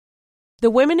The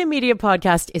Women in Media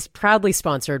podcast is proudly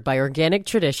sponsored by Organic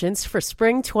Traditions for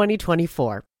spring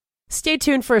 2024. Stay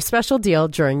tuned for a special deal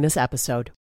during this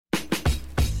episode.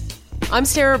 I'm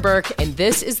Sarah Burke, and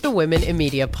this is the Women in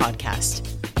Media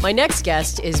podcast. My next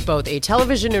guest is both a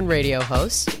television and radio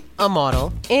host, a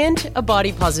model, and a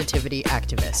body positivity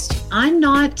activist. I'm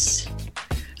not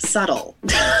subtle.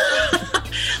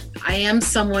 I am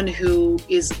someone who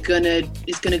is gonna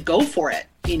go for it,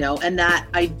 you know, and that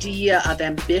idea of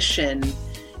ambition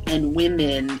and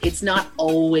women, it's not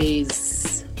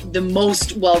always the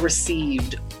most well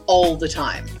received all the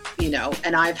time, you know,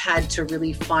 and I've had to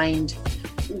really find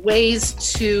ways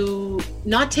to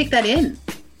not take that in,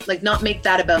 like not make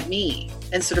that about me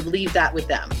and sort of leave that with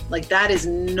them. Like that is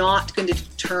not going to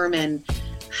determine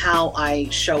how I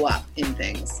show up in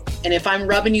things. And if I'm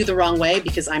rubbing you the wrong way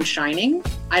because I'm shining,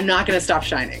 I'm not going to stop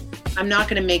shining. I'm not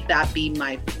going to make that be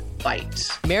my fight.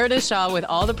 Meredith Shaw, with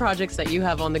all the projects that you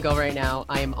have on the go right now,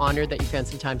 I am honored that you found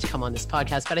some time to come on this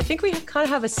podcast. But I think we kind of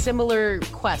have a similar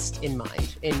quest in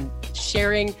mind in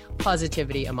sharing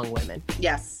positivity among women.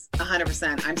 Yes,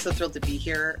 100%. I'm so thrilled to be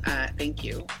here. Thank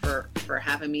you for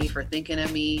having me, for thinking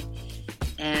of me,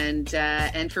 and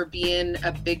for being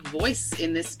a big voice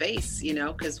in this space, you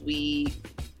know, because we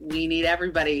need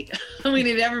everybody. We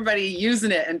need everybody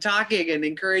using it and talking and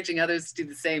encouraging others to do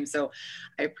the same. So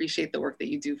I appreciate the work that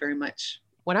you do very much.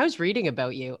 When I was reading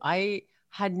about you, I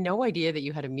had no idea that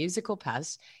you had a musical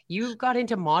past. You got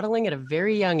into modeling at a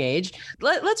very young age.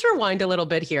 Let's rewind a little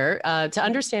bit here to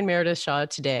understand Meredith Shaw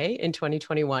today in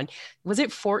 2021. Was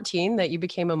it 14 that you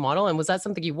became a model? And was that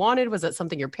something you wanted? Was that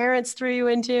something your parents threw you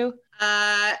into?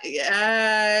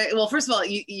 Well, first of all,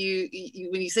 you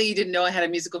when you say you didn't know I had a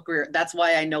musical career, that's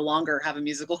why I no longer have a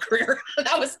musical career.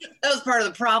 that was part of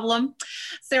the problem,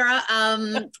 Sarah.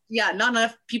 Yeah, not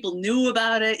enough people knew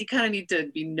about it. You kind of need to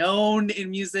be known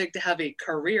in music to have a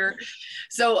career.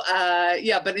 So,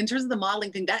 yeah, but in terms of the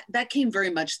modeling thing, that came very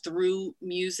much through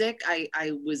music.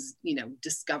 I was, you know,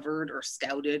 discovered or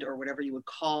scouted or whatever you would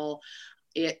call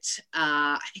it.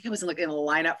 I think I was in a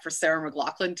lineup for Sarah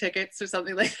McLachlan tickets or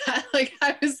something like that. Like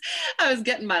I was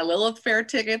getting my Lilith Fair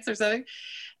tickets or something.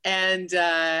 And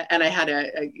I had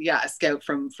a scout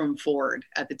from Ford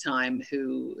at the time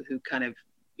who kind of,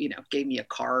 you know, gave me a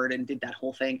card and did that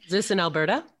whole thing. Is this in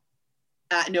Alberta?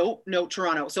 No,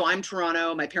 Toronto. So I'm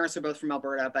Toronto. My parents are both from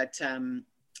Alberta,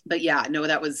 but yeah, no,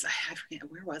 that was, I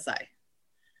forget, where was I?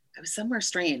 I was somewhere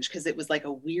strange because it was like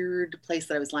a weird place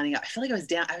that I was lining up. I feel like I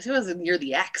was near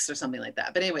the X or something like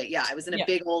that. But anyway, yeah, I was in a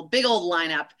big old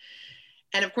lineup.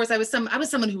 And of course I was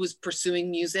someone who was pursuing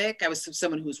music. I was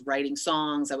someone who was writing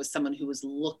songs. I was someone who was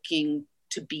looking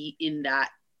to be in that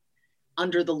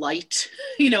under the light,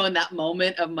 you know, in that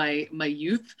moment of my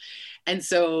youth. And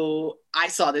so I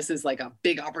saw this as like a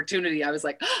big opportunity. I was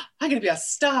like, oh, I'm going to be a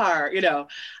star, you know?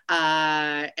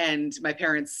 And my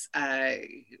parents,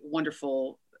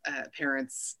 wonderful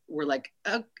parents, were like,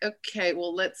 oh, okay,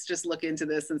 well, let's just look into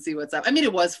this and see what's up. I mean,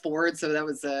 it was Ford, so that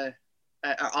was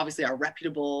obviously a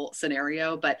reputable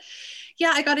scenario, but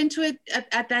yeah, I got into it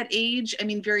at that age. I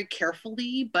mean, very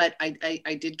carefully, but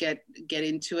I did get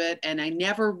into it, and I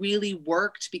never really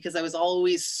worked because I was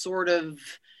always sort of,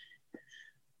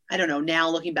 I don't know, now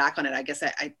looking back on it, I guess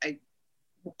I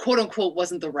quote unquote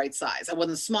wasn't the right size. I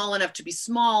wasn't small enough to be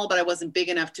small, but I wasn't big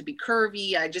enough to be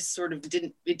curvy. I just sort of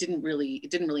it didn't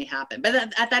really happen. But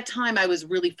at that time I was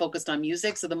really focused on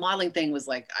music. So the modeling thing was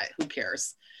like, who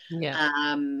cares?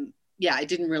 Yeah. Yeah, it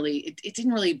didn't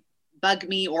really bug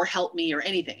me or help me or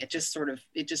anything. It just sort of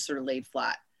laid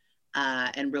flat.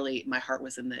 And really my heart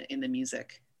was in the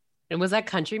music. And was that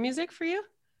country music for you?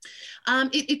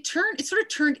 It sort of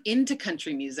turned into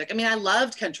country music. I mean, I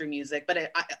loved country music,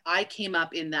 but I came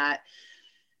up in that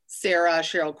Sarah,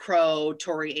 Sheryl Crow,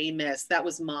 Tori Amos. That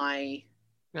was my,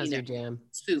 your jam.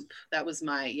 Soup. That was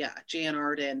my, Jan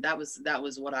Arden. That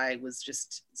was what I was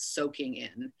just soaking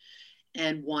in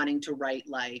and wanting to write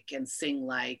like and sing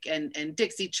like, and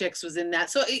Dixie Chicks was in that.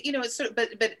 So, you know, it's sort of,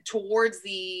 but towards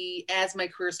as my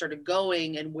career started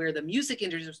going and where the music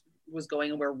industry was going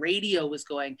and where radio was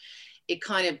going, it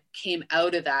kind of came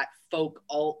out of that folk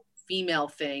alt female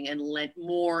thing and lent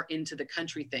more into the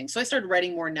country thing. So I started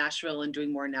writing more in Nashville and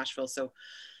doing more in Nashville. So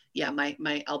yeah, my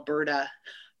Alberta,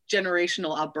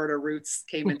 generational Alberta roots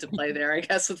came into play there, I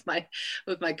guess, with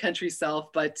my country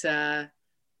self. But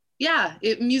yeah,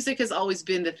 music has always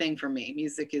been the thing for me.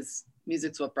 Music's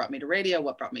what brought me to radio,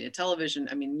 what brought me to television.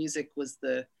 I mean, music was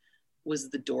the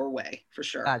doorway for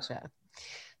sure. Gotcha.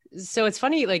 So it's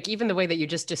funny, like even the way that you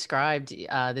just described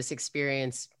this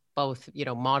experience, both, you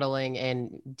know, modeling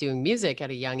and doing music at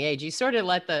a young age, you sort of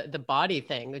let the body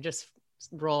thing just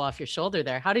roll off your shoulder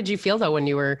there. How did you feel though when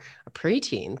you were a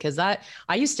preteen? Because I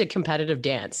used to competitive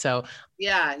dance. So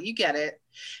yeah, you get it.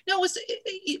 No,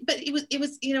 but it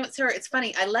was, Sarah, it's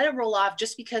funny. I let it roll off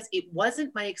just because it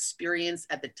wasn't my experience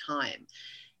at the time.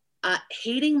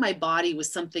 Hating my body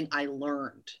was something I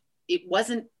learned. It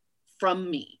wasn't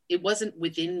from me. It wasn't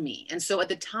within me. And so at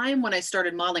the time when I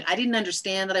started modeling, I didn't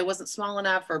understand that I wasn't small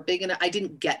enough or big enough. I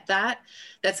didn't get that.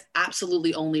 That's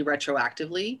absolutely only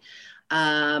retroactively.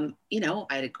 I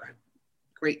had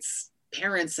great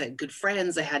parents, I had good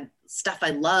friends, I had stuff I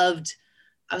loved.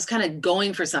 I was kind of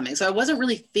going for something. So I wasn't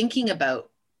really thinking about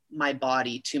my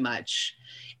body too much.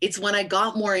 It's when I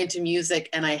got more into music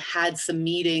and I had some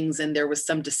meetings and there was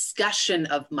some discussion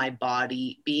of my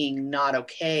body being not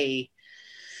okay,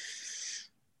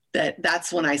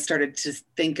 that's when I started to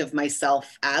think of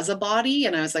myself as a body.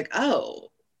 And I was like,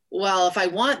 oh, well, if I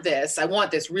want this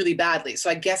really badly. So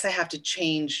I guess I have to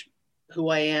change who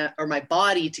I am or my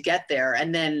body to get there.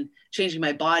 And then changing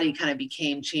my body kind of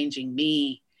became changing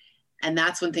me. And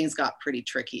that's when things got pretty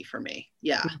tricky for me.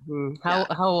 Yeah. Mm-hmm.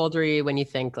 How old were you when you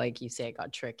think, like you say, it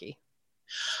got tricky?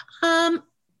 When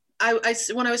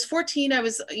I was 14, I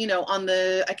was, on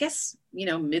the, I guess,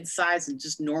 mid-size and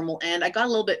just normal end. I got a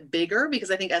little bit bigger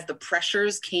because I think as the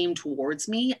pressures came towards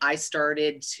me, I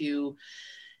started to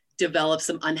develop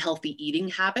some unhealthy eating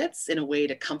habits in a way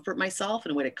to comfort myself,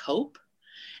 in a way to cope.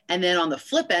 And then on the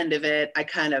flip end of it, I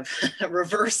kind of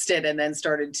reversed it and then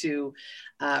started to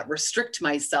restrict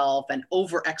myself and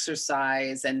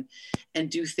over-exercise and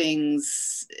do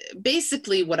things,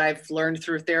 basically what I've learned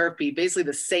through therapy, basically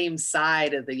the same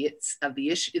side of the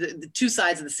issue, the two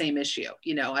sides of the same issue.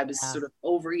 I was sort of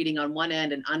overeating on one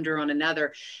end and under on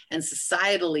another, and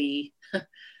societally,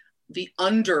 the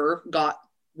under got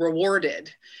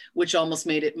rewarded, which almost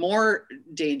made it more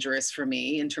dangerous for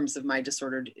me in terms of my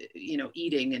disordered,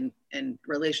 eating and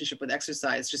relationship with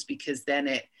exercise, just because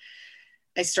then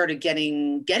I started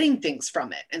getting things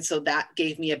from it. And so that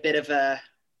gave me a bit of a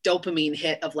dopamine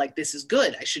hit of like, this is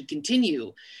good, I should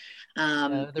continue.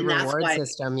 The reward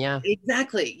system. Yeah,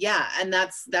 exactly. Yeah. And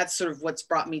that's sort of what's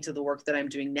brought me to the work that I'm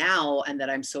doing now and that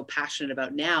I'm so passionate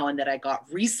about now, and that I got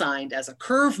re-signed as a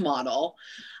curve model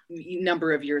a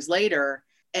number of years later.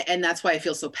 And that's why I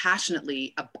feel so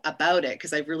passionately about it,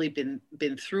 because I've really been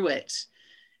through it.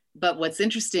 But what's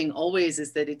interesting always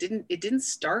is that it didn't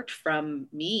start from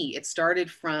me. It started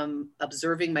from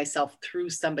observing myself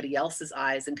through somebody else's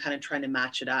eyes and kind of trying to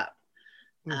match it up.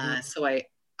 Mm-hmm. So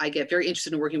I get very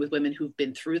interested in working with women who've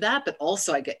been through that, but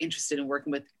also I get interested in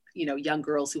working with, young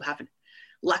girls who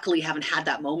luckily haven't had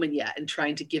that moment yet, and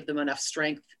trying to give them enough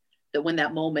strength that when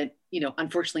that moment,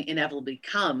 unfortunately inevitably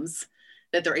comes,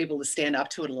 that they're able to stand up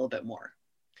to it a little bit more.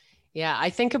 Yeah, I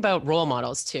think about role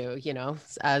models too,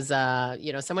 as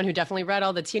someone who definitely read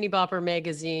all the teeny bopper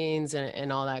magazines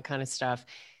and all that kind of stuff.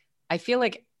 I feel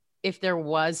like if there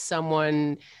was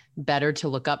someone better to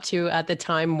look up to at the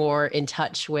time, more in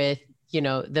touch with,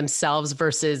 themselves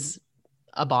versus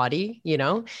a body,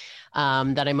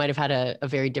 that I might have had a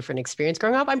very different experience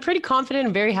growing up. I'm pretty confident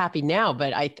and very happy now,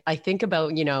 but I think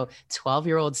about,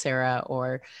 12-year-old Sarah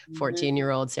or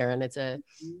 14-year-old Sarah, and it's a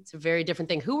very different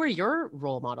thing. Who were your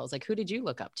role models? Like, who did you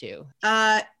look up to?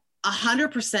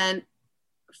 100%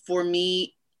 for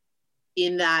me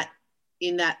in that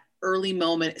early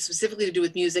moment, specifically to do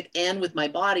with music and with my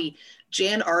body.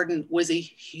 Jan Arden was a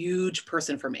huge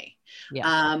person for me.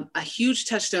 Yeah. A huge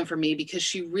touchstone for me, because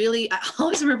she really, I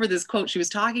always remember this quote. She was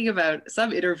talking about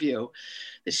some interview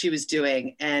that she was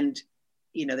doing, and,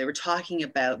 they were talking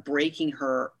about breaking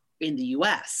her in the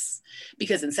US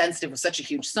because Insensitive was such a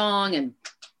huge song. And,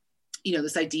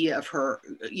 this idea of her,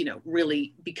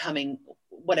 really becoming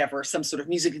whatever, some sort of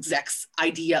music exec's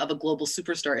idea of a global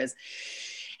superstar is.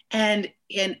 And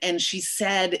she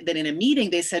said that in a meeting,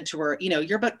 they said to her,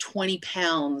 you're about 20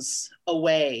 pounds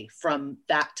away from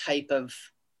that type of,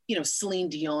 Celine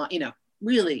Dion,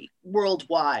 really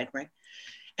worldwide, right?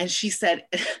 And she said,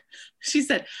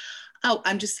 oh,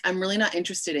 I'm really not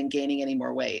interested in gaining any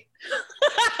more weight.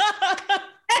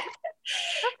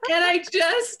 And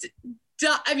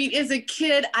as a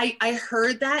kid, I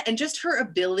heard that, and just her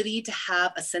ability to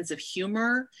have a sense of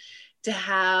humor, to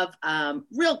have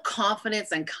real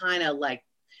confidence, and kind of like,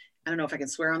 I don't know if I can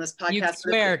swear on this podcast. You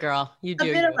swear, girl. You do.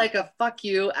 A bit of like a fuck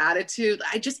you attitude.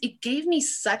 It gave me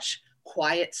such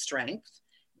quiet strength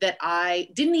that I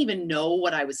didn't even know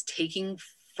what I was taking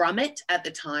from it at the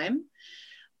time.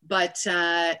 But,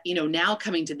 now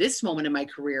coming to this moment in my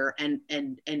career and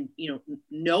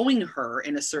knowing her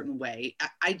in a certain way,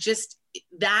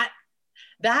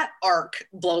 that arc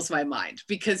blows my mind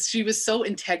because she was so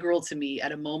integral to me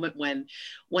at a moment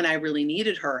when I really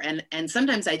needed her. And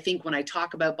sometimes I think when I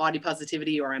talk about body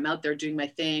positivity, or I'm out there doing my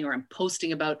thing, or I'm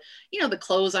posting about, the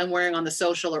clothes I'm wearing on the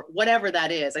social or whatever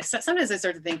that is, sometimes I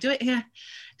start to think, do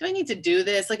I need to do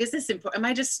this? Like, is this important? Am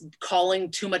I just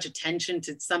calling too much attention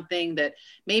to something that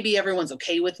maybe everyone's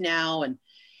okay with now?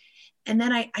 And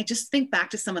then I just think back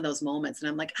to some of those moments and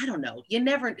I'm like, I don't know.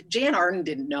 Jan Arden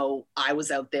didn't know I was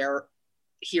out there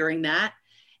hearing that.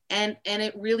 And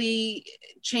it really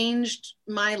changed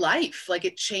my life. Like,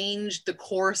 it changed the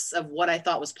course of what I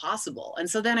thought was possible. And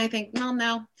so then I think, well,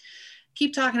 no,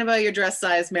 keep talking about your dress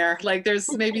size, Mare. Like,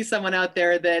 there's maybe someone out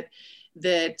there that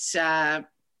can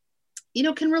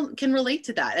relate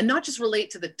to that, and not just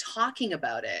relate to the talking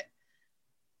about it.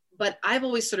 But I've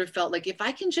always sort of felt like if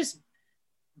I can just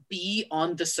be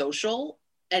on the social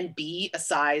and be a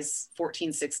size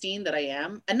 14, 16 that I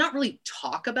am, and not really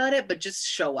talk about it, but just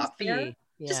show up there.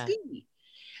 Yeah. Just be.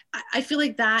 I feel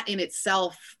like that in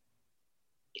itself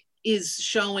is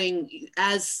showing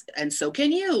and so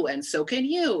can you,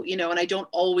 and I don't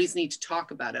always need to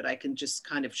talk about it. I can just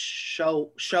kind of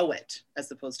show it as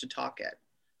opposed to talk it.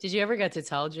 Did you ever get to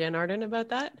tell Jan Arden about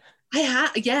that?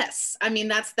 Yes. I mean,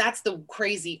 that's the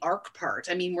crazy arc part.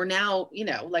 I mean, we're now,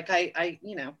 like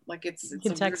like it's you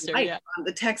can text her, yeah.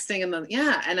 The texting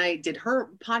and I did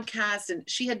her podcast, and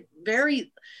she had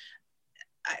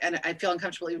and I feel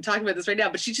uncomfortable even talking about this right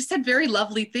now, but she just had very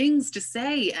lovely things to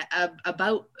say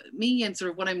about me and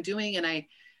sort of what I'm doing. And I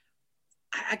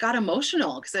got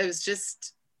emotional because I was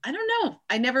just, I don't know.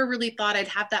 I never really thought I'd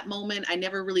have that moment. I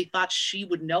never really thought she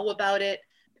would know about it.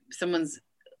 Someone's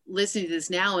listening to this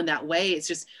now in that way. It's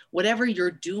just whatever you're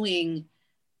doing,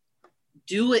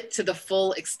 do it to the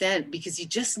full extent, because you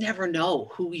just never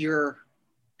know who you're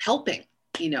helping,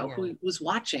 who's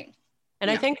watching. And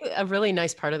I think a really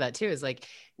nice part of that too is, like,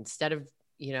 instead of,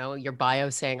 your bio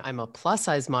saying I'm a plus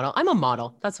size model, I'm a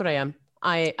model. That's what I am.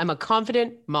 I'm a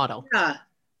confident model.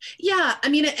 Yeah. I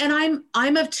mean, and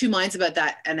I'm of two minds about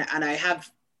that. And I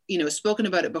have, spoken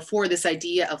about it before, this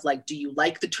idea of, like, do you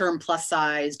like the term plus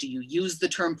size? Do you use the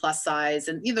term plus size?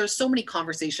 And there's so many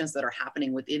conversations that are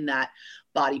happening within that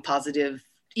body positive.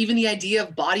 Even the idea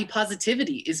of body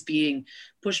positivity is being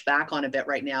pushed back on a bit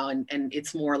right now. And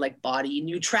it's more like body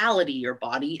neutrality or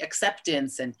body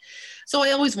acceptance. And so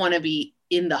I always want to be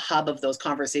in the hub of those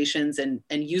conversations and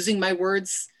using my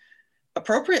words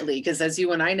appropriately, because as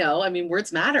you and I know, I mean,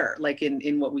 words matter, like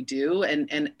in what we do.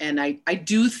 And I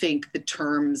do think the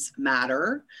terms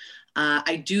matter.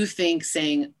 I do think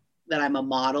saying that I'm a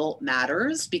model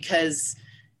matters, because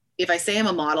if I say I'm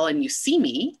a model and you see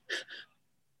me,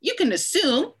 you can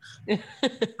assume I'm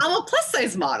a plus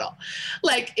size model.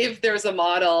 Like, if there's a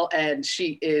model and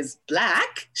she is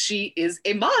Black, she is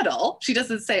a model. She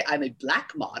doesn't say I'm a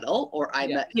Black model, or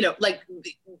I'm like,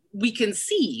 we can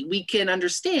see, we can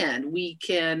understand, we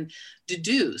can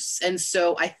deduce. And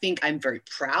so I think I'm very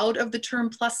proud of the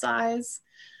term plus size.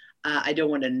 I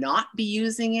don't want to not be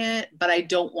using it, but I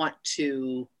don't want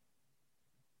to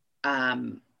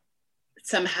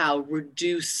somehow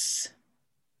reduce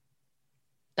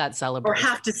that celebration, or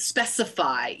have to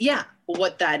specify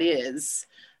what that is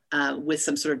with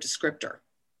some sort of descriptor.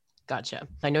 Gotcha.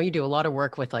 I know you do a lot of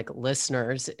work with, like,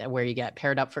 listeners where you get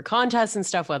paired up for contests and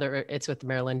stuff, whether it's with the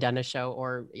Marilyn Dennis show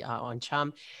or on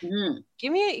Chum. Mm-hmm.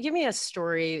 Give me a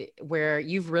story where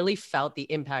you've really felt the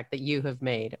impact that you have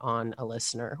made on a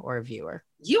listener or a viewer.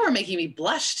 You are making me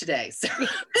blush today. So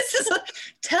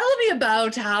tell me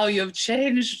about how you've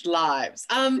changed lives.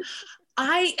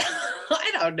 I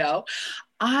don't know.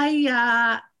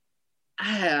 Oh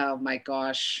my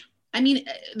gosh. I mean,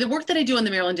 the work that I do on the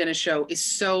Marilyn Dennis show is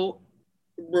so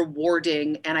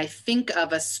rewarding. And I think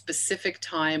of a specific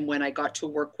time when I got to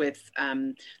work with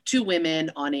two women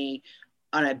on a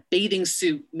bathing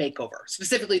suit makeover,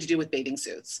 specifically to do with bathing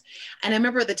suits. And I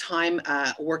remember at the time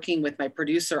working with my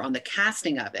producer on the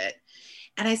casting of it.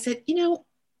 And I said,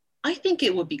 I think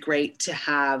it would be great to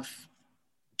have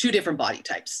two different body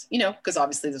types, because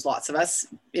obviously there's lots of us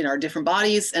in our different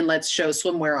bodies, and let's show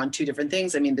swimwear on two different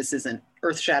things. I mean, this isn't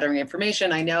earth-shattering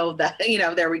information. I know that,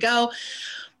 there we go,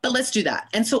 but let's do that.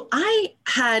 And so I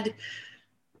had,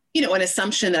 an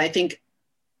assumption that I think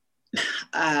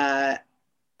as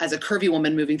a curvy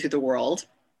woman moving through the world,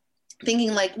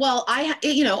 thinking like, well,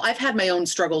 I've had my own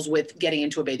struggles with getting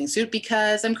into a bathing suit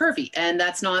because I'm curvy, and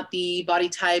that's not the body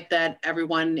type that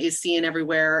everyone is seeing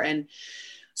everywhere. And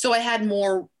so I had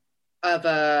more of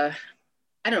a,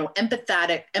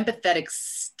 empathetic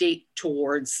state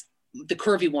towards the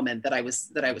curvy woman that I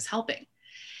was helping.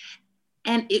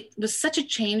 And it was such a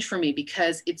change for me,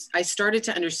 because I started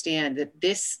to understand that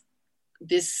this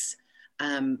this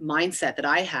mindset that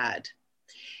I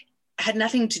had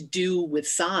nothing to do with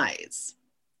size.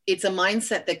 It's a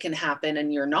mindset that can happen,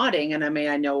 and you're nodding. And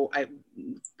I know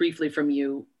briefly from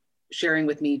you sharing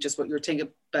with me just what you're thinking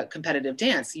about competitive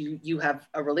dance, you have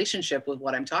a relationship with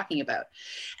what I'm talking about.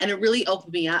 And it really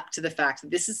opened me up to the fact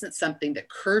that this isn't something that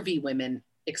curvy women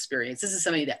experience. This is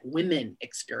something that women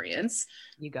experience.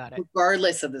 You got it.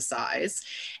 Regardless of the size.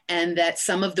 And that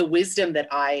some of the wisdom that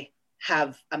I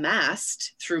have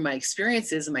amassed through my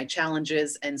experiences and my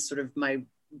challenges and sort of my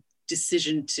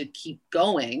decision to keep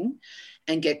going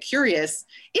and get curious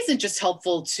isn't just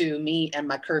helpful to me and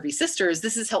my curvy sisters.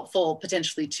 This is helpful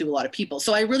potentially to a lot of people.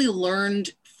 So I really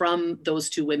learned from those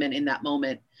two women in that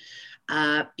moment,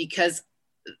 because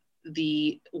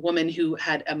the woman who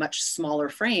had a much smaller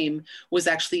frame was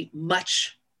actually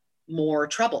much more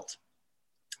troubled,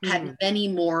 had many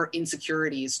more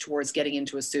insecurities towards getting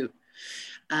into a suit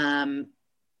than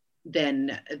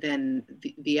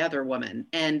the other woman.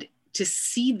 And to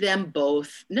see them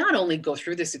both not only go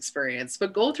through this experience,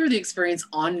 but go through the experience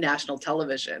on national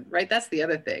television, right? That's the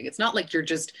other thing. It's not like you're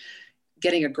just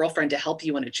getting a girlfriend to help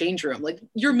you in a change room. Like,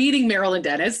 you're meeting Marilyn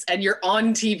Dennis and you're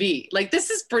on TV. Like, this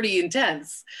is pretty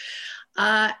intense.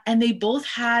 And they both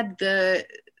had the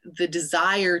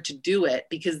desire to do it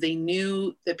because they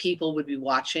knew that people would be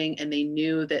watching, and they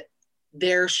knew that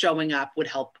their showing up would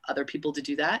help other people to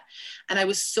do that. And I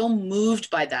was so moved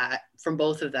by that from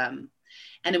both of them.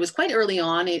 And it was quite early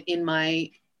on in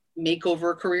my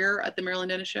makeover career at the Marilyn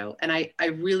Dennis Show. And I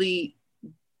really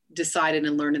decided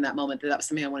and learned in that moment that that was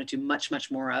something I want to do much, much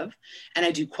more of. And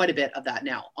I do quite a bit of that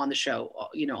now on the show,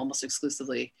 almost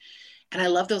exclusively. And I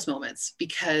love those moments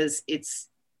because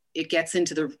it gets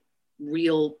into the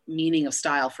real meaning of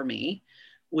style for me,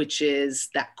 which is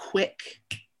that quick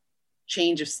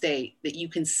change of state that you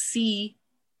can see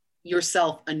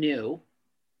yourself anew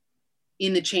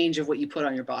in the change of what you put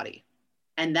on your body.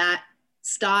 And that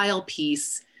style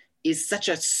piece is such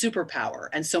a superpower.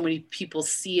 And so many people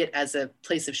see it as a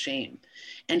place of shame.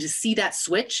 And to see that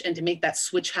switch and to make that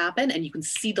switch happen, and you can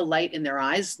see the light in their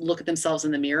eyes, look at themselves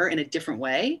in the mirror in a different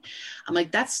way. I'm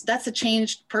like, that's a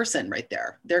changed person right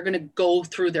there. They're going to go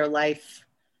through their life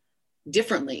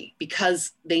differently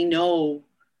because they know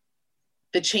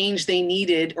the change they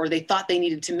needed or they thought they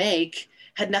needed to make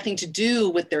had nothing to do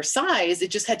with their size.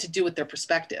 It just had to do with their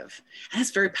perspective. And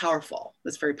that's very powerful.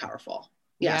 That's very powerful.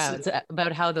 Yeah, it's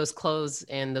about how those clothes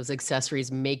and those accessories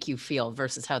make you feel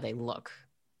versus how they look.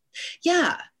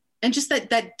 Yeah. And just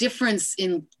that difference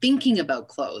in thinking about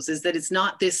clothes is that it's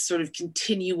not this sort of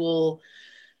continual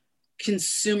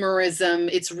consumerism.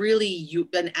 It's really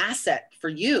an asset for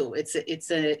you. It's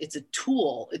a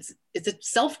tool. It's a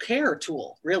self-care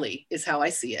tool, really, is how I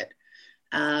see it.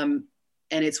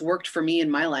 And it's worked for me in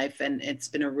my life, and it's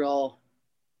been a real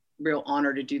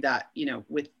honor to do that,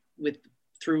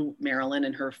 through Marilyn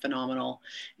and her phenomenal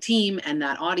team and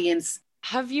that audience.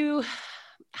 Have you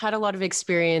had a lot of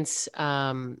experience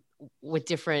with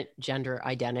different gender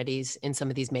identities in some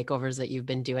of these makeovers that you've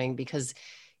been doing? Because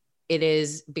it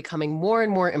is becoming more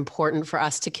and more important for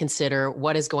us to consider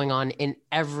what is going on in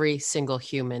every single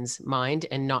human's mind,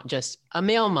 and not just a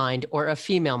male mind or a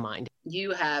female mind.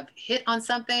 You have hit on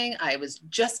something. I was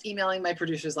just emailing my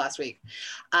producers last week.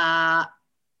 I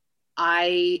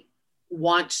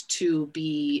want to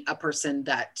be a person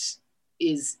that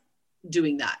is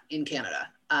doing that in Canada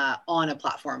on a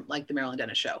platform like the Marilyn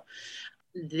Dennis Show.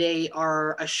 They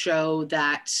are a show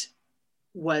that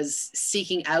was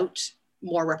seeking out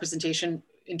more representation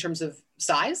in terms of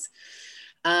size.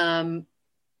 And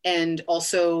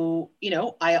also,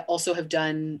 I also have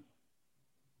done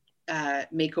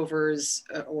makeovers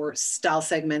or style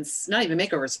segments, not even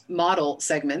makeovers, model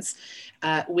segments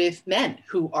with men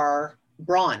who are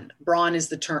brawn. Brawn is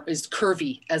the term, is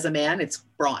curvy as a man. It's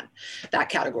brawn, that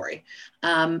category.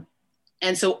 And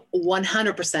so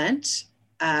 100%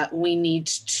 we need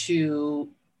to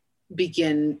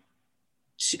begin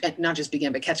to, not just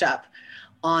begin, but catch up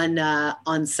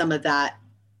on some of that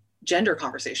gender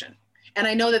conversation. And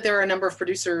I know that there are a number of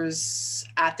producers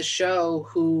at the show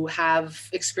who have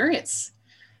experience,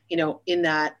 in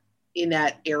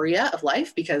that area of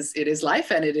life, because it is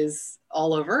life and it is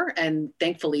all over. And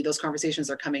thankfully, those conversations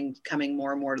are coming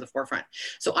more and more to the forefront.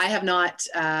 So I have not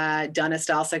done a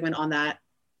style segment on that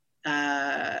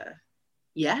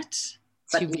yet.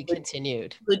 To be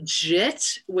continued.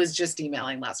 Legit was just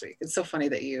emailing last week. It's so funny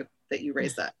that you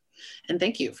raised that. And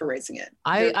thank you for raising it.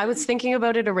 I was thinking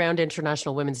about it around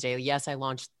International Women's Day. Yes, I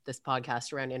launched this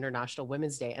podcast around International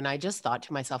Women's Day. And I just thought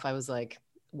to myself, I was like,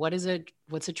 what's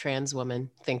a trans woman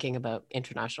thinking about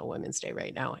International Women's Day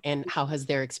right now? And how has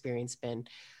their experience been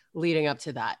leading up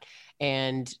to that.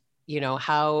 And,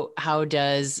 how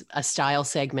does a style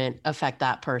segment affect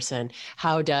that person?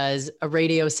 How does a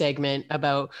radio segment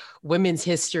about women's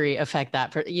history affect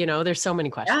that? There's so many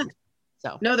questions.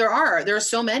 Yeah. So No, there are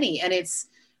so many. And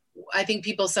I think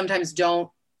people sometimes don't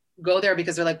go there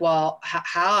because they're like, well,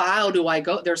 how do I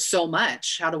go? There's so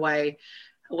much. What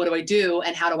do I do?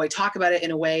 And how do I talk about it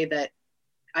in a way that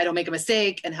I don't make a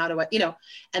mistake? And how do I,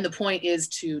 and the point is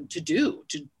to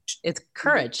it's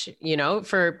courage,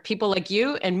 for people like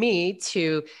you and me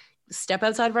to step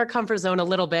outside of our comfort zone a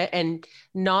little bit and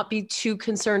not be too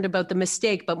concerned about the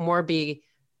mistake, but more be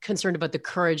concerned about the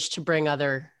courage to bring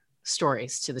other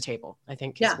stories to the table, I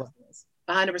think is what it is.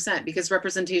 100%, because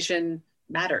representation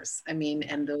matters. I mean,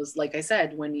 and those, like I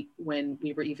said, when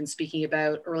we were even speaking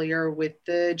about earlier with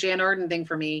the Jan Arden thing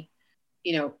for me,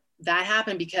 that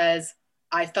happened because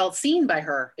I felt seen by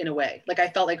her in a way. Like I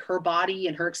felt like her body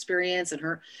and her experience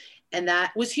and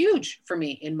that was huge for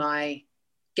me in my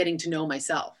getting to know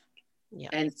myself. Yeah.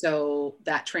 And so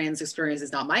that trans experience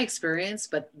is not my experience,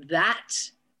 but that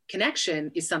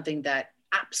connection is something that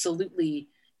absolutely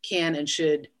can and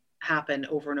should happen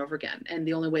over and over again. And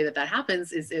the only way that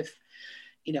happens is if,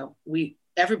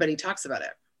 everybody talks about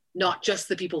it, not just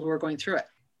the people who are going through it.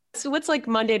 So what's like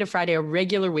Monday to Friday, a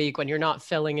regular week when you're not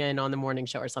filling in on the morning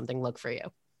show or something, look for you?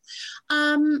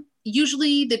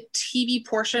 Usually the TV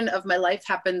portion of my life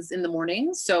happens in the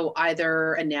morning. So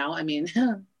either, and now, I mean,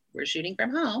 we're shooting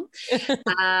from home.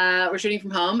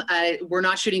 We're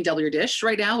not shooting Double Your Dish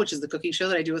right now, which is the cooking show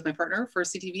that I do with my partner for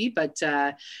CTV. But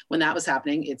when that was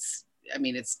happening, it's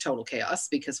total chaos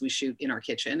because we shoot in our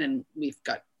kitchen and we've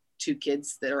got 2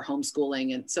 kids that are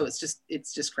homeschooling. And so it's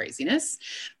just craziness,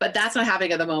 but that's not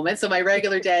happening at the moment. So my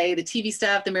regular day, the TV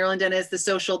stuff, the Maryland Dentist, the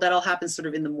social, that all happens sort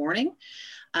of in the morning.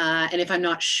 And if I'm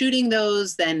not shooting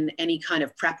those, then any kind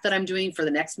of prep that I'm doing for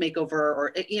the next makeover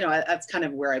or, that's kind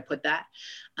of where I put that.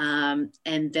 And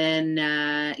then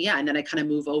I kind of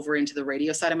move over into the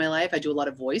radio side of my life. I do a lot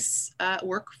of voice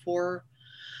work for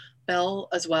Bell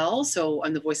as well. So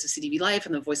I'm the voice of CTV Life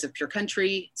and the voice of Pure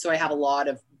Country. So I have a lot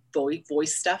of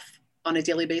voice stuff on a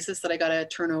daily basis that I got to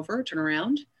turn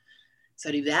around. So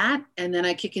I do that. And then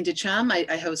I kick into Chum.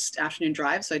 I host Afternoon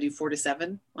Drive. So I do 4 to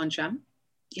 7 on Chum.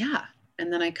 Yeah.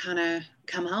 And then I kind of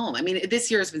come home. I mean, this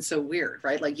year has been so weird,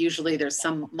 right? Like usually there's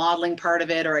some modeling part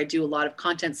of it, or I do a lot of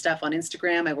content stuff on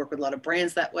Instagram. I work with a lot of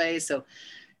brands that way. So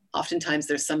oftentimes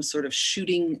there's some sort of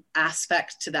shooting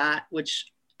aspect to that,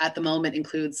 which at the moment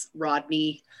includes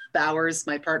Rodney Bowers,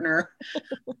 my partner,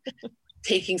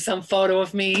 taking some photo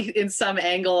of me in some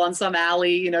angle on some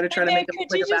alley, to try to make it look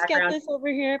like a background. Could you just get this over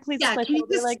here, please? Yeah,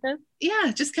 like this?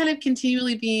 Yeah, just kind of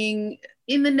continually being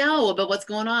in the know about what's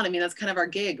going on. I mean, that's kind of our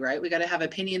gig, right? We got to have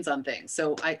opinions on things.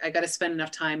 So I got to spend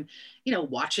enough time,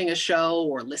 watching a show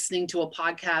or listening to a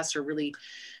podcast or really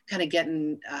kind of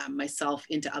getting myself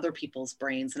into other people's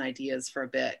brains and ideas for a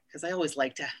bit. Because I always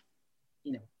like to,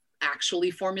 actually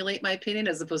formulate my opinion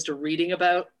as opposed to reading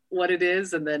about what it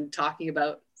is and then talking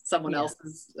about someone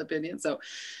else's opinion. So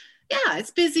yeah,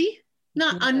 it's busy,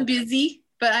 not unbusy,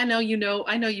 but I know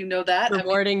that.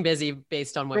 Rewarding busy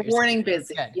based on what rewarding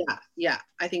busy. Yeah.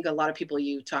 I think a lot of people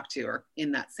you talk to are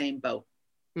in that same boat.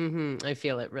 Mm-hmm. I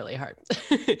feel it really hard.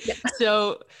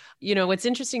 So, what's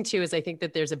interesting too, is I think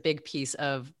that there's a big piece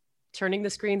of turning the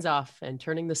screens off and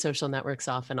turning the social networks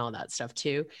off and all that stuff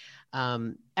too.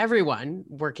 Everyone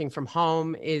working from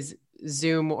home is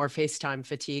Zoom or FaceTime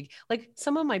fatigue. Like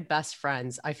some of my best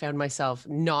friends, I found myself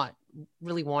not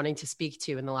really wanting to speak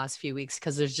to in the last few weeks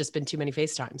because there's just been too many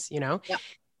FaceTimes, Yeah.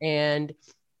 And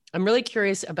I'm really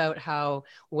curious about how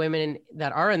women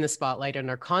that are in the spotlight and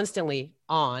are constantly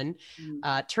on,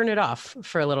 turn it off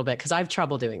for a little bit, because I have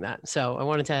trouble doing that. So I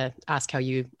wanted to ask how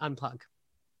you unplug.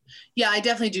 Yeah, I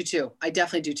definitely do too.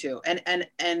 And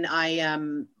I,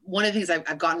 one of the things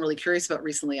I've gotten really curious about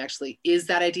recently actually is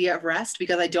that idea of rest,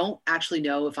 because I don't actually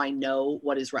know if I know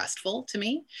what is restful to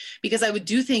me, because I would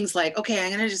do things like, okay,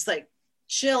 I'm going to just like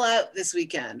chill out this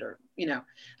weekend, or, I'm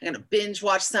going to binge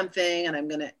watch something and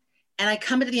and I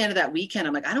come to the end of that weekend,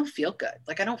 I'm like, I don't feel good.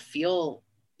 Like, I don't feel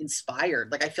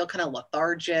inspired. Like I feel kind of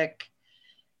lethargic.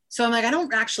 So I'm like, I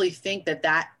don't actually think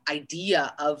that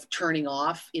idea of turning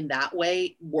off in that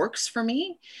way works for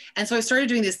me. And so I started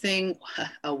doing this thing,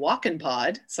 a walk-in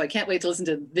pod. So I can't wait to listen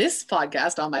to this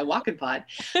podcast on my walk-in pod.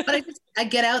 But I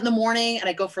get out in the morning and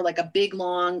I go for like a big,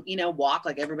 long, walk,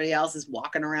 like everybody else is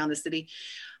walking around the city.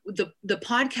 The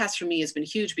podcast for me has been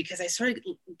huge because I sort of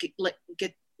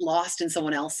get lost in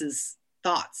someone else's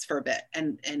thoughts for a bit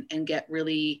and get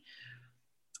really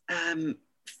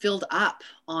filled up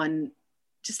on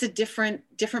just a different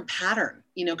pattern,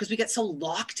 you know, because we get so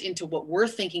locked into what we're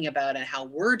thinking about and how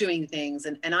we're doing things.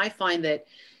 And I find that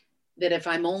if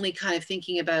I'm only kind of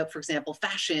thinking about, for example,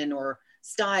 fashion or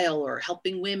style or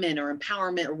helping women or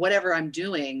empowerment or whatever I'm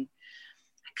doing,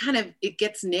 it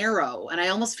gets narrow and I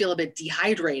almost feel a bit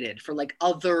dehydrated for like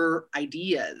other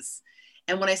ideas.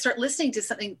 And when I start listening to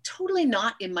something totally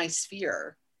not in my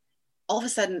sphere, all of a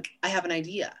sudden I have an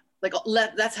idea. Like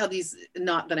that's how these,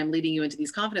 not that I'm leading you into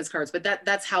these confidence cards, but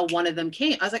that's how one of them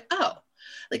came. I was like, oh,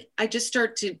 like I just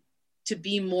start to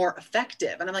be more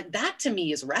effective. And I'm like, that to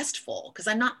me is restful because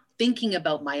I'm not thinking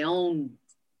about my own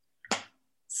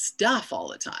stuff all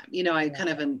the time. You know, I kind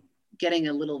of am getting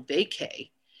a little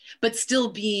vacay, but still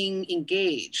being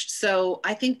engaged. So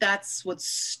I think that's what's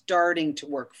starting to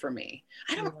work for me.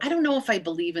 I don't know if I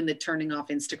believe in the turning off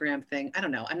Instagram thing. I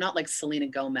don't know. I'm not like Selena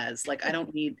Gomez. Like I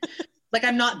don't need, like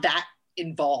I'm not that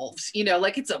involved, you know,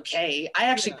 like it's okay. I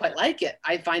actually quite like it.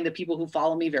 I find the people who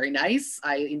follow me very nice.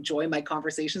 I enjoy my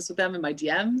conversations with them in my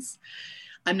DMs.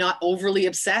 I'm not overly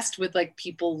obsessed with like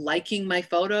people liking my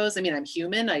photos. I mean, I'm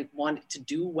human. I want it to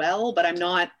do well, but I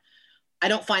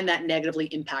don't find that negatively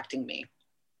impacting me.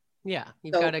 Yeah.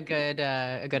 You've got a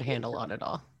good handle on it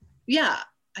all. Yeah,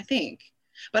 I think,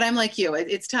 but I'm like you,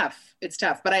 it's tough. It's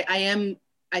tough, but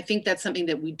I think that's something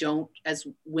that we don't, as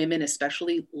women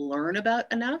especially, learn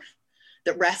about enough,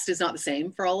 that rest is not the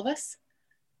same for all of us.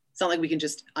 It's not like we can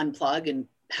just unplug and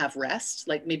have rest.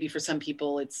 Like maybe for some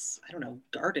people it's, I don't know,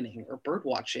 gardening or bird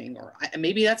watching, or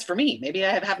maybe that's for me. Maybe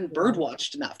I haven't bird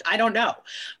watched enough. I don't know,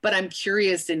 but I'm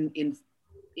curious in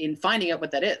finding out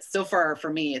what that is. So far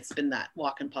for me, it's been that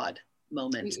walk and pod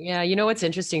moment. Yeah. You know, what's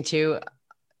interesting too,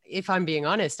 if I'm being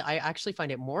honest, I actually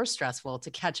find it more stressful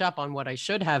to catch up on what I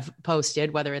should have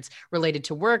posted, whether it's related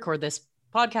to work or this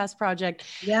podcast project.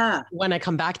 Yeah. When I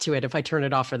come back to it, if I turn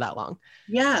it off for that long.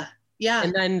 Yeah. Yeah.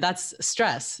 And then that's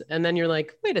stress. And then you're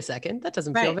like, wait a second, that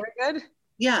doesn't feel very good.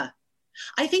 Yeah.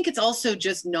 I think it's also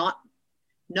just not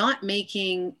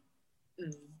making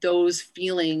those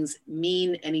feelings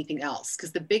mean anything else.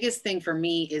 Because the biggest thing for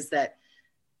me is that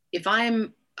if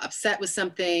I'm upset with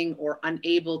something or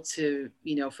unable to,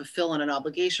 you know, fulfill on an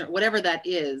obligation or whatever that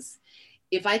is,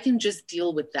 if I can just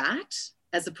deal with that,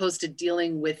 as opposed to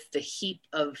dealing with the heap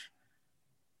of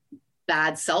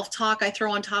bad self-talk I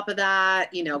throw on top of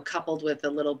that, you know, coupled with a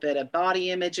little bit of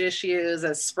body image issues,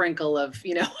 a sprinkle of,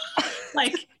 you know,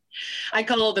 like I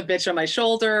call the bitch on my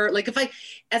shoulder. Like if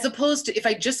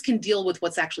I just can deal with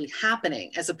what's actually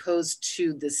happening, as opposed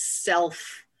to the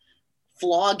self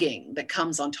flogging that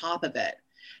comes on top of it,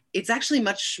 it's actually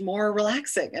much more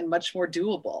relaxing and much more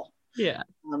doable. Yeah.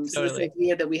 So this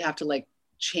idea that we have to like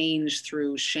change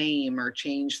through shame or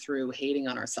change through hating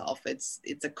on ourselves,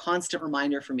 it's a constant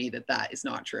reminder for me that is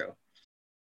not true.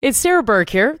 It's Sarah Burke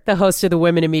here, the host of the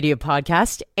Women in Media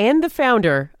podcast and the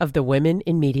founder of the Women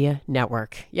in Media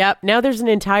Network. Yep, now there's an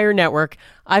entire network.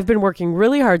 I've been working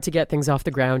really hard to get things off the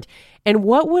ground. And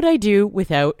what would I do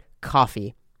without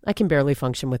coffee? I can barely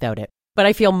function without it. But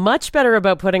I feel much better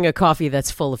about putting a coffee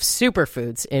that's full of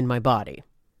superfoods in my body.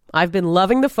 I've been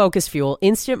loving the Focus Fuel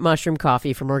instant mushroom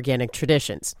coffee from Organic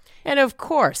Traditions. And of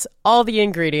course, all the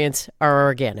ingredients are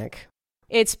organic.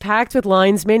 It's packed with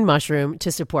lion's mane mushroom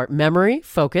to support memory,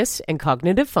 focus, and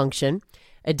cognitive function,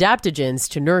 adaptogens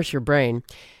to nourish your brain,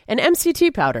 and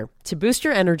MCT powder to boost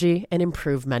your energy and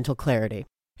improve mental clarity.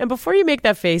 And before you make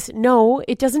that face, no,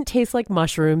 it doesn't taste like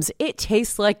mushrooms. It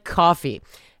tastes like coffee.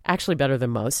 Actually better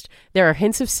than most. There are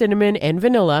hints of cinnamon and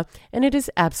vanilla, and it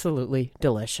is absolutely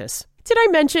delicious. Did I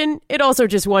mention it also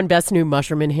just won Best New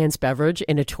Mushroom Enhanced Beverage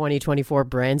in a 2024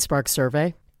 Brand Spark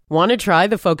survey? Want to try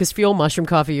the Focus Fuel mushroom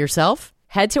coffee yourself?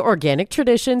 Head to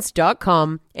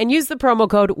organictraditions.com and use the promo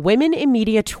code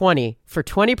WomenInMedia20 for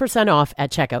 20% off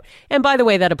at checkout. And by the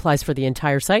way, that applies for the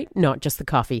entire site, not just the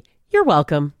coffee. You're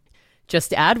welcome.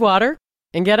 Just add water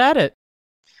and get at it.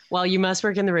 Well, you must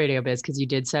work in the radio biz because you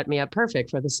did set me up perfect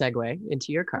for the segue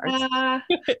into your cards.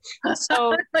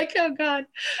 So, like, oh God.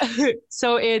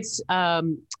 So it's a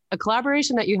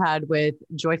collaboration that you had with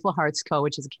Joyful Hearts Co.,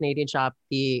 which is a Canadian shop,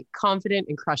 the Confident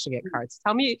and Crushing It cards.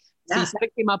 Tell me, so you said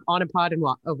it came up on a pod and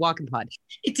walk and pod.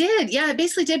 It did. Yeah, it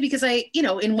basically did because I, you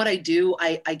know, in what I do,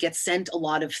 I get sent a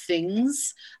lot of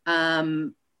things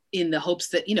in the hopes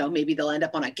that, you know, maybe they'll end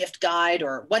up on a gift guide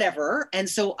or whatever. And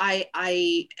so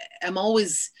I am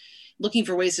always looking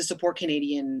for ways to support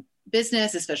Canadian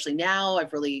business, especially now.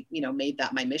 I've really, you know, made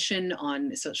that my mission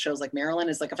on shows like Marilyn.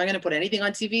 Is like, if I'm going to put anything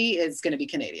on TV, it's going to be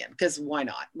Canadian, because why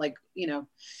not? Like, you know,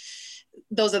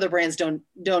 those other brands don't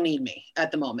need me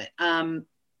at the moment.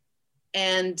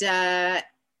 And I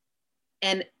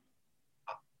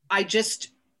just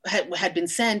had been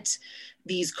sent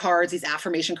these cards, these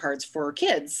affirmation cards for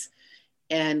kids.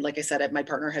 And like I said, my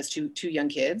partner has two young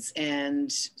kids, and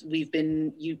we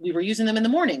were using them in the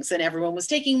mornings, and everyone was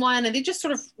taking one, and they just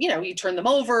sort of, you turn them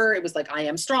over. It was like, I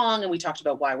am strong. And we talked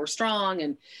about why we're strong.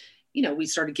 And, we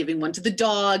started giving one to the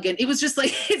dog, and it was just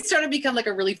like, it started to become like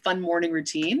a really fun morning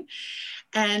routine.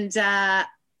 And,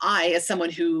 I, as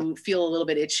someone who feel a little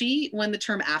bit itchy when the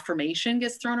term affirmation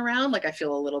gets thrown around, like I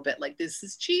feel a little bit like this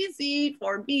is cheesy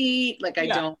for me. Like I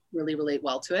don't really relate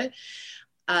well to it.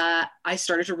 I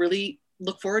started to really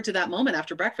look forward to that moment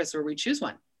after breakfast where we choose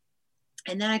one.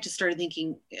 And then I just started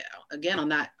thinking, again, on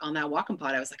that Wacom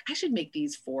Pod, I was like, I should make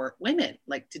these for women,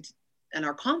 like and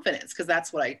our confidence, because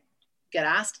that's what I get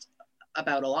asked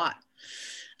about a lot.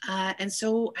 And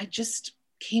so I just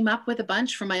came up with a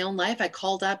bunch from my own life. I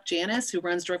called up Janice, who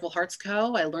runs Joyful Hearts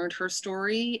Co. I learned her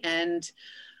story, and,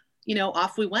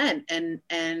 off we went. And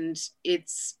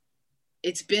it's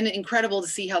been incredible to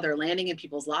see how they're landing in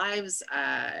people's lives.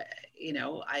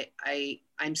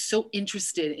 I'm so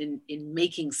interested in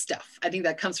making stuff. I think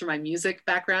that comes from my music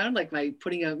background, like my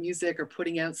putting out music or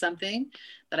putting out something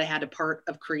that I had a part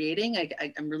of creating.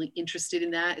 I'm really interested in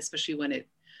that, especially when it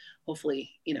hopefully,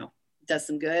 does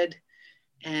some good.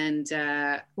 And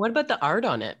what about the art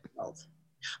on it?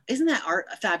 Isn't that art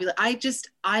fabulous?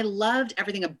 I loved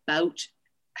everything about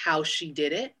how she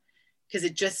did it, because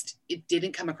it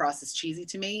didn't come across as cheesy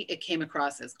to me. It came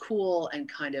across as cool and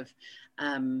kind of,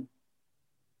 I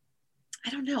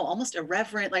don't know, almost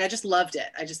irreverent. Like I just loved it.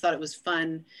 I just thought it was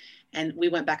fun. And we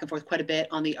went back and forth quite a bit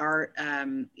on the art.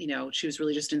 She was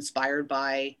really just inspired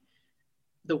by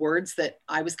the words that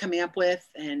I was coming up with.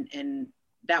 And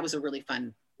that was a really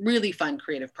fun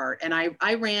creative part. And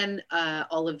I ran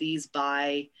all of these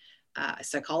by a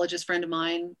psychologist friend of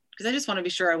mine, because I just want to be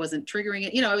sure I wasn't triggering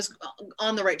it. I was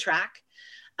on the right track.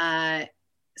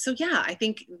 So yeah, I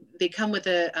think they come with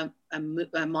a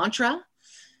mantra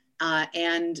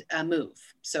and a move.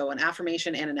 So an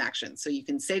affirmation and an action. So you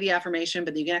can say the affirmation,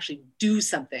 but then you can actually do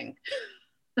something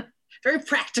very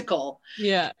practical.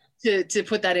 Yeah. To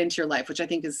put that into your life, which I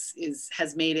think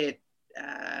has made it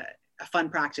a fun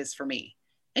practice for me.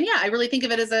 And yeah, I really think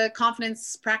of it as a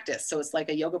confidence practice. So it's like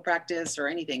a yoga practice or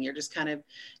anything. You're just kind of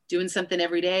doing something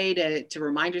every day to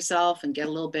remind yourself and get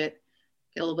a little bit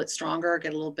stronger,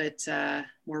 get a little bit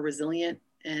more resilient.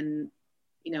 And,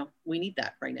 we need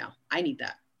that right now. I need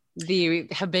that. The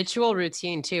habitual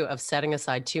routine too of setting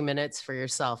aside 2 minutes for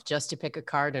yourself just to pick a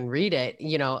card and read it.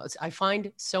 I find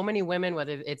so many women,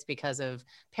 whether it's because of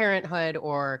parenthood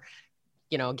or,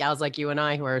 gals like you and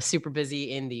I who are super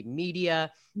busy in the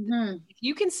media. Mm-hmm. If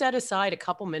you can set aside a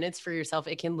couple minutes for yourself,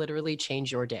 it can literally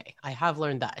change your day. I have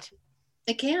learned that.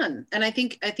 It can. And I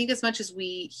think as much as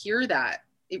we hear that,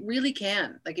 it really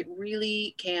can. Like it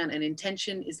really can. And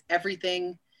intention is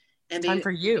everything. And time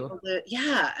for you.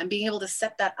 And being able to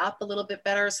set that up a little bit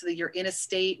better so that you're in a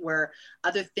state where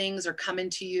other things are coming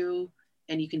to you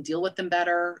and you can deal with them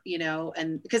better,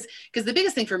 and because the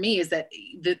biggest thing for me is that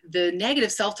the negative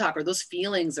self-talk or those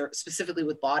feelings, or specifically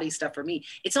with body stuff for me,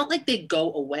 it's not like they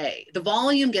go away. The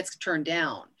volume gets turned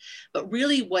down, but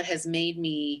really what has made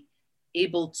me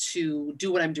able to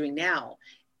do what I'm doing now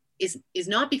is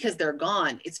not because they're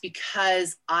gone. It's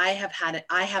because I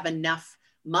have enough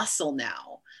muscle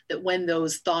now that when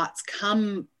those thoughts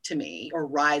come to me or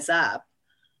rise up,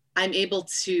 I'm able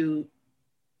to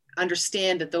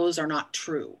understand that those are not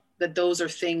true, that those are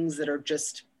things that are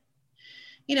just,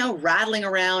 rattling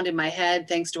around in my head,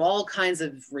 thanks to all kinds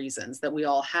of reasons that we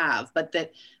all have, but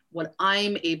that what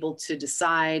I'm able to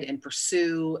decide and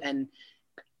pursue and,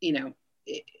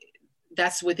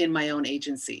 that's within my own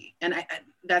agency. And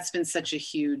that's been such a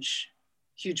huge,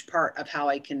 huge part of how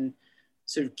I can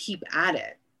sort of keep at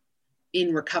it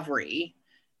in recovery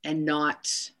and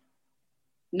not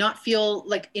feel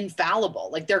like infallible,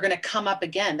 like they're going to come up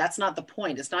again. That's not the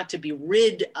point. It's not to be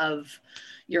rid of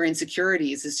your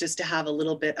insecurities. It's just to have a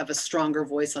little bit of a stronger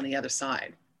voice on the other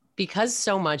side. Because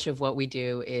so much of what we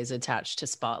do is attached to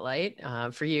Spotlight.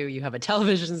 For you have a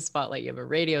television spotlight, you have a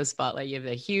radio spotlight, you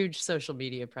have a huge social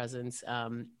media presence.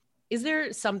 Is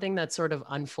there something that sort of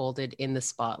unfolded in the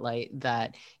Spotlight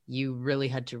that you really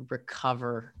had to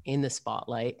recover in the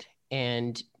Spotlight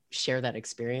and share that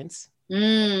experience?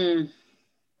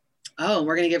 Oh,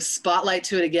 we're going to give Spotlight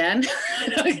to it again.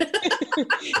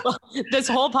 Well, this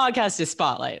whole podcast is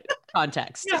Spotlight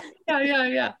context. Yeah.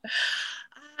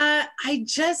 Has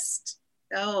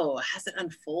it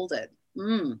unfolded?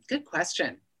 Good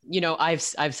question. I've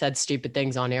said stupid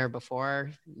things on air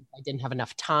before. I didn't have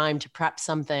enough time to prep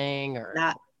something or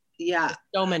that. Yeah.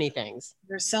 So many things.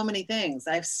 There's so many things.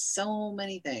 I have so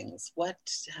many things. What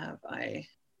have I?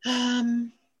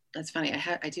 That's funny.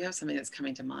 I do have something that's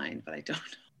coming to mind, but I don't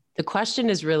know. The question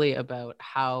is really about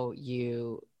how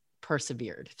you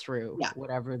persevered through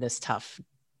whatever this tough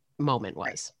moment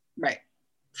was. Right.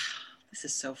 This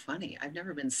is so funny. I've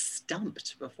never been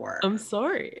stumped before. I'm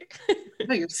sorry.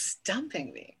 No, you're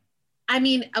stumping me. I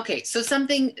mean, okay, so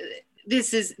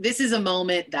this is a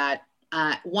moment that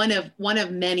one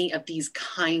of many of these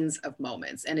kinds of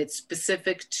moments, and it's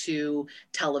specific to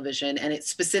television, and it's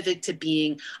specific to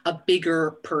being a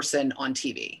bigger person on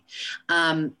TV.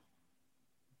 And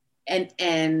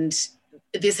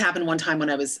this happened one time when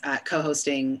I was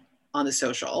co-hosting on The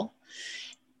Social,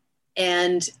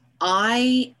 and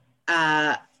I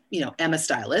am a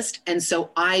stylist, and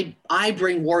so I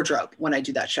bring wardrobe when I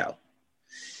do that show.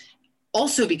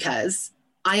 Also because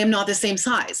I am not the same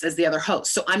size as the other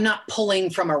hosts. So I'm not pulling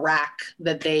from a rack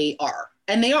that they are.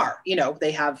 And they are,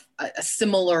 they have a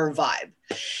similar vibe.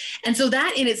 And so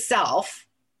that in itself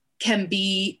can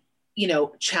be,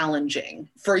 challenging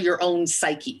for your own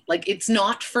psyche. Like, it's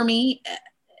not for me,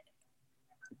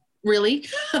 really,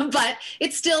 but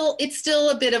it's still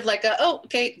a bit of like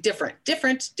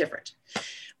different.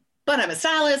 But I'm a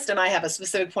stylist and I have a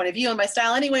specific point of view on my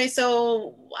style anyway.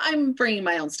 So I'm bringing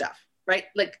my own stuff. Right?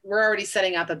 Like, we're already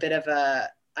setting up a bit of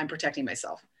I'm protecting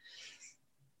myself.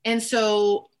 And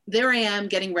so there I am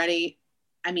getting ready.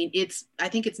 I mean, I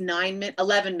think it's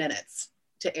 11 minutes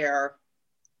to air.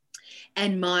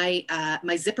 And my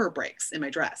zipper breaks in my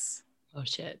dress. Oh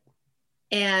shit.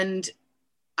 And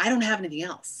I don't have anything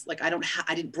else. Like, I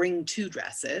didn't bring 2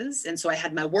 dresses. And so I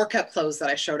had my workout clothes that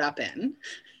I showed up in.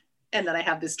 And then I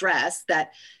have this dress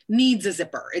that needs a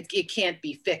zipper. It can't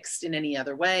be fixed in any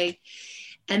other way.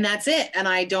 And that's it. And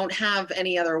I don't have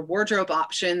any other wardrobe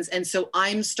options. And so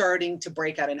I'm starting to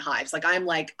break out in hives. Like, I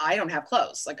don't have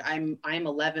clothes. Like, I'm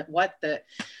 11.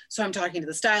 So I'm talking to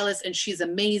the stylist, and she's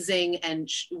amazing. And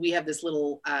we have this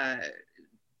little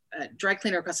dry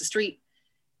cleaner across the street.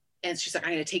 And she's like,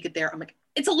 I'm going to take it there. I'm like,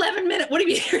 it's 11 minutes. What do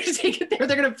you mean you're going to take it there?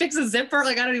 They're going to fix a zipper?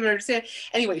 Like, I don't even understand.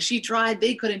 Anyway, she tried.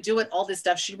 They couldn't do it. All this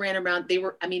stuff. She ran around. They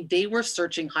were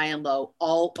searching high and low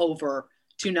all over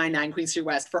 299 Queen Street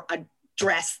West for a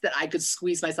dress that I could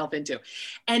squeeze myself into.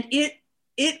 And it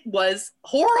was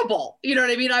horrible. You know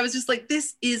what I mean? I was just like,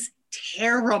 this is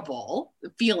terrible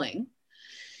feeling.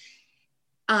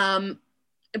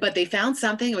 But they found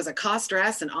something. It was a cost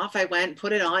dress, and off I went,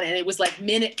 put it on, and it was like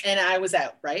minute, and I was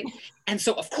out, right? And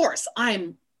so of course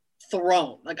I'm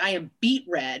thrown. Like, I am beet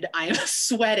red. I am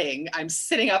sweating. I'm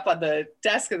sitting up on the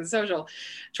desk of The Social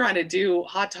trying to do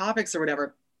hot topics or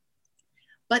whatever.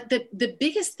 But the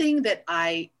biggest thing that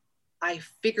I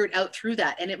figured out through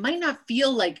that, and it might not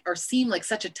feel like or seem like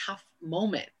such a tough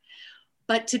moment,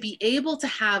 but to be able to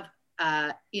have,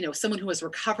 someone who has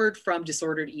recovered from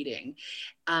disordered eating,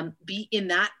 be in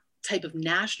that type of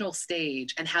national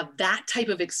stage and have that type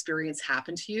of experience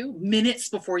happen to you minutes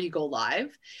before you go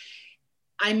live,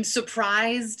 I'm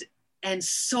surprised and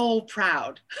so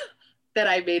proud that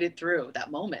I made it through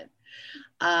that moment.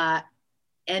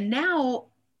 And now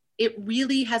it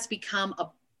really has become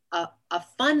a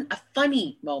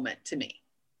funny moment to me.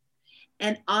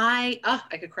 And I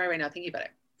could cry right now thinking about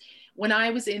it. When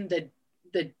I was in the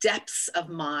depths of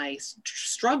my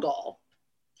struggle,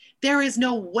 there is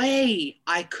no way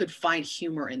I could find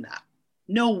humor in that.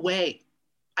 No way.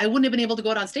 I wouldn't have been able to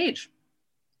go out on stage.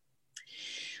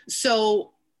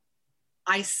 So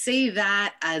I say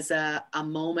that as a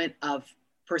moment of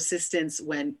persistence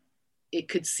when it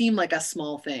could seem like a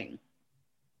small thing.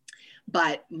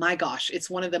 But my gosh, it's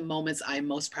one of the moments I'm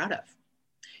most proud of.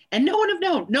 And no one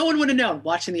would have known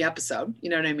watching the episode. You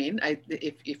know what I mean?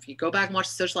 If you go back and watch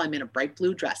The Social, I'm in a bright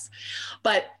blue dress.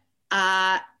 But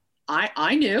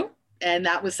I knew, and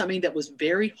that was something that was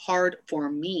very hard for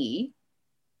me.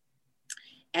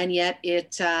 And yet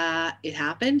it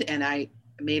happened, and I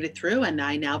made it through, and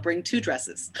I now bring 2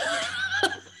 dresses.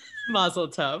 Mazel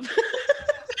tov.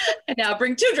 I now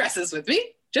bring 2 dresses with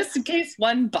me, just in case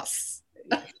one busts.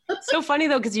 So funny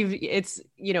though, because it's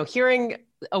hearing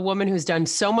a woman who's done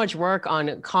so much work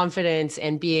on confidence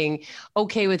and being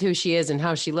okay with who she is and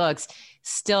how she looks,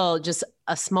 still just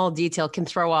a small detail can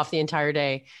throw off the entire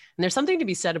day. And there's something to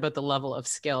be said about the level of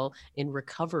skill in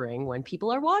recovering when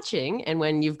people are watching and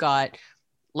when you've got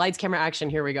lights, camera, action,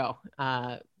 here we go.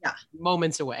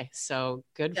 Moments away. So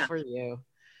good for you.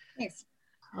 Thanks.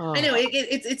 Oh. I know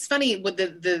it's funny with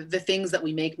the things that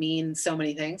we make mean so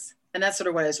many things. And that's sort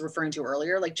of what I was referring to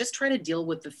earlier. Like, just try to deal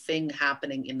with the thing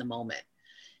happening in the moment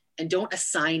and don't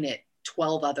assign it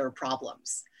 12 other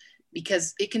problems,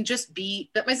 because it can just be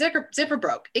that my zipper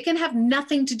broke. It can have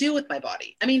nothing to do with my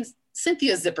body. I mean,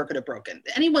 Cynthia's zipper could have broken.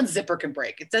 Anyone's zipper can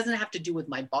break. It doesn't have to do with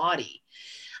my body.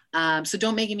 So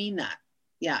don't make it mean that.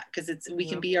 Yeah. Cause we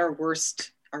can be our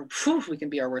worst, we can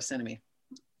be our worst enemy.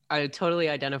 I totally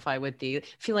identify with the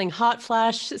feeling hot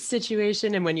flash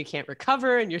situation, and when you can't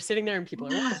recover and you're sitting there and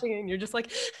people are watching and you're just like,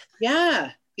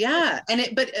 yeah. And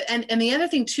the other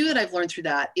thing too that I've learned through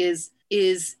that is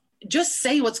just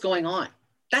say what's going on.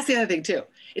 That's the other thing too.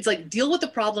 It's like, deal with the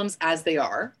problems as they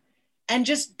are and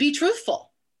just be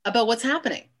truthful about what's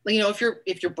happening. Like,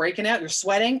 if you're breaking out, you're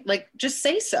sweating, like, just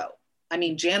say so. I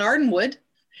mean, Jan Arden would,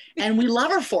 and we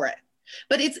love her for it.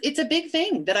 But it's a big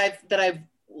thing that I've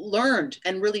learned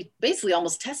and really basically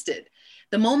almost tested.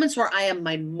 The moments where I am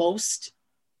my most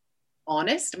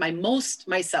honest, my most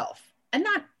myself, and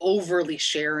not overly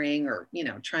sharing or,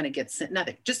 trying to get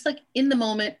nothing, just like in the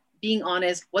moment, being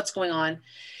honest, what's going on.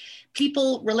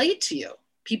 People relate to you.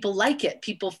 People like it.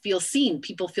 People feel seen.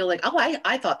 People feel like, oh,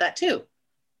 I thought that too.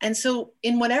 And so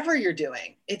in whatever you're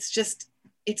doing, it's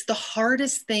the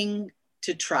hardest thing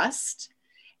to trust.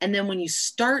 And then when you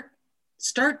start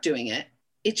doing it,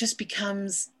 it just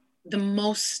becomes the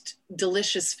most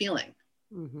delicious feeling,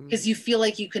 because you feel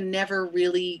like you can never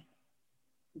really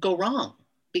go wrong,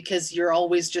 because you're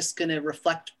always just going to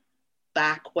reflect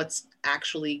back what's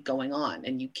actually going on,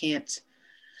 and you can't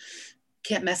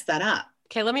mess that up.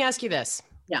 Okay, let me ask you this.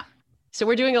 Yeah. So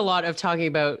we're doing a lot of talking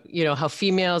about, how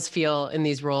females feel in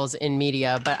these roles in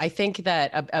media, but I think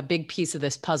that a big piece of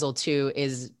this puzzle too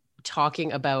is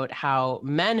talking about how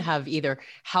men have either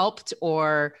helped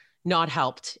or not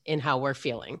helped in how we're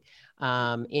feeling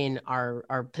in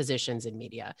our positions in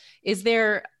media. Is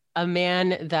there a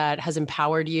man that has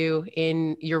empowered you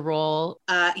in your role?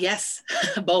 Yes,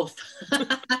 both.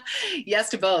 Yes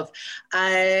to both.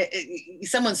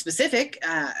 Someone specific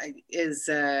is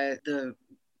the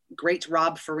great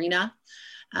Rob Farina.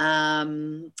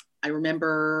 I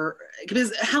remember,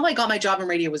 because how I got my job in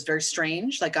radio was very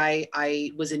strange. Like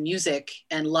I was in music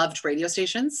and loved radio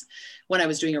stations when I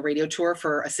was doing a radio tour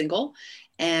for a single.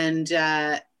 And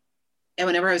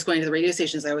whenever I was going to the radio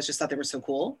stations, I always just thought they were so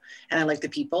cool. And I liked the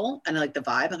people and I liked the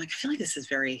vibe. I'm like, I feel like this is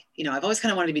very, I've always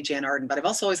kind of wanted to be Jan Arden, but I've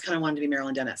also always kind of wanted to be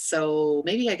Marilyn Dennis. So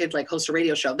maybe I could host a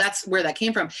radio show. That's where that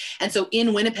came from. And so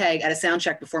in Winnipeg at a sound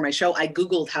check before my show, I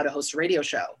Googled how to host a radio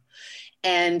show,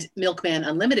 and Milkman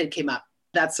Unlimited came up.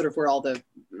 That's sort of where all the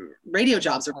radio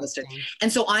jobs are posted. And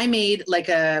so I made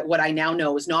what I now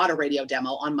know is not a radio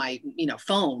demo on my,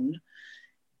 phone,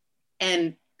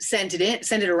 and sent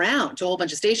it around to a whole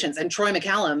bunch of stations. And Troy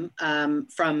McCallum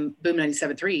from Boom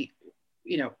 97.3,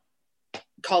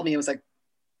 called me and was like,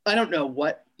 I don't know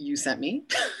what you sent me.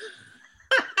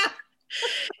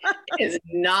 It's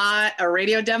not a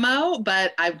radio demo,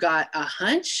 but I've got a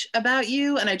hunch about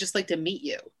you and I'd just like to meet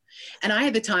you. And I,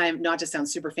 at the time, not to sound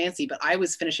super fancy, but I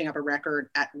was finishing up a record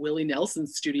at Willie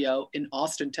Nelson's studio in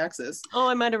Austin, Texas. Oh,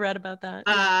 I might have read about that.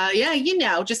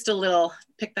 Yeah, just a little,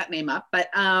 pick that name up. But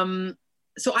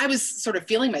so I was sort of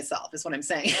feeling myself, is what I'm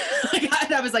saying.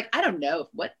 I was like, I don't know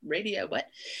what radio, what.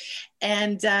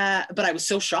 And, but I was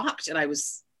so shocked and I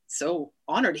was so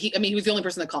honored. He was the only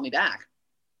person that called me back.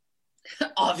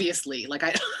 Obviously, you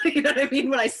know what I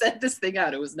mean? When I sent this thing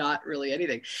out, it was not really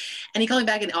anything. And he called me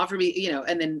back and offered me,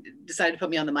 and then decided to put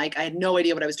me on the mic. I had no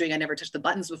idea what I was doing. I never touched the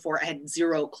buttons before. I had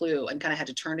zero clue, and kind of had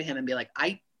to turn to him and be like,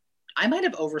 I might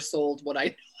have oversold what I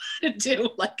know how to do.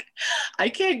 I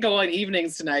can't go on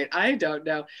evenings tonight. I don't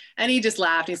know. And he just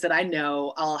laughed. He said, I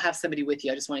know, I'll have somebody with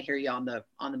you. I just want to hear you on the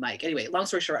mic. Anyway, long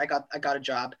story short, I got a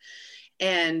job.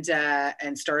 And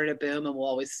started at Boom, and will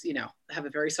always, have a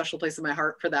very special place in my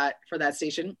heart for that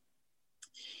station.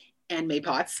 And May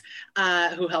Potts,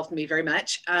 who helped me very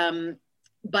much.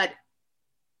 But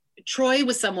Troy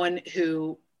was someone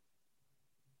who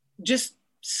just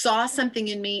saw something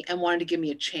in me and wanted to give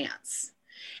me a chance.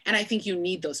 And I think you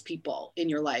need those people in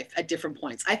your life at different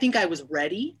points. I think I was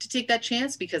ready to take that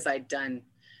chance because I'd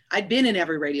been in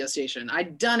every radio station.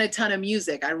 I'd done a ton of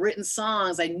music. I'd written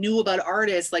songs. I knew about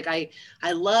artists. I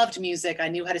loved music. I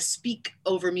knew how to speak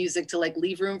over music to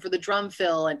leave room for the drum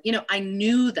fill. And, I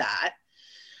knew that.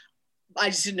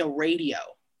 I just didn't know radio,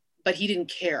 but he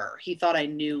didn't care. He thought I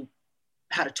knew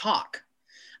how to talk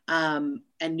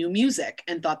and knew music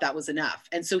and thought that was enough.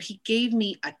 And so he gave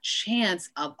me a chance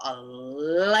of a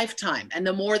lifetime. And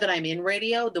the more that I'm in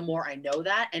radio, the more I know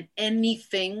that. And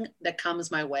anything that comes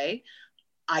my way,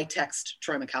 I text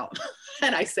Troy McCallum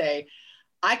and I say,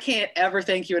 I can't ever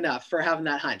thank you enough for having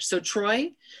that hunch. So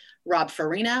Troy, Rob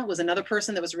Farina was another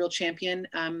person that was a real champion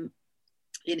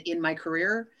in my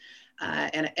career.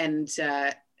 And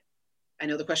I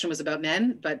know the question was about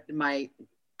men, but my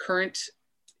current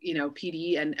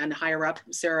PD and higher up,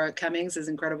 Sarah Cummings is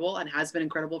incredible and has been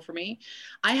incredible for me.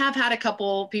 I have had a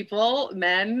couple people,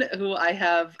 men, who I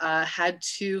have had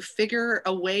to figure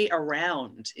a way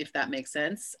around, if that makes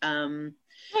sense. Oh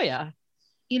yeah.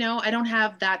 I don't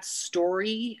have that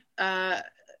story.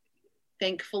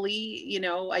 Thankfully,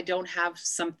 I don't have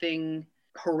something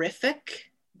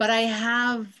horrific, but I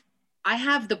have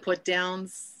the put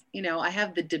downs, I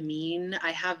have the demean,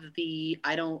 I have the,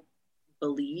 I don't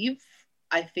believe,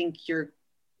 I think you're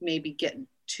maybe getting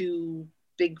too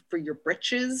big for your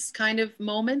britches kind of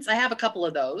moments. I have a couple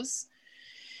of those.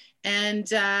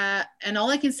 And all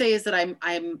I can say is that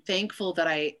I'm thankful that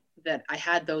I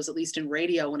had those, at least in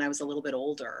radio, when I was a little bit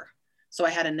older. So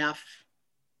I had enough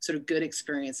sort of good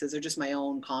experiences, or just my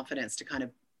own confidence to kind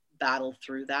of battle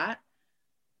through that.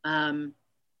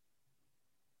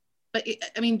 But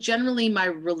generally my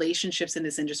relationships in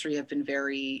this industry have been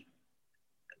very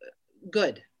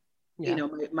good. Yeah.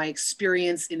 My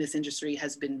experience in this industry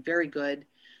has been very good.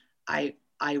 I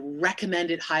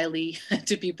recommend it highly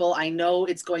to people. I know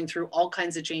it's going through all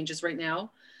kinds of changes right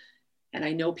now. And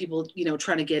I know people,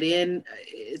 trying to get in,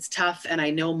 it's tough. And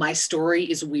I know my story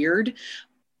is weird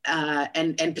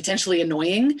and potentially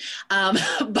annoying.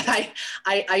 But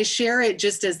I share it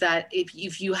just as that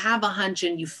if you have a hunch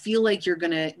and you feel like you're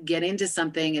going to get into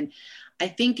something, and I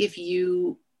think if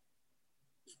you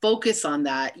focus on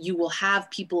that, you will have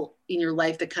people in your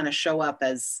life that kind of show up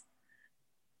as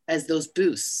those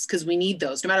boosts, because we need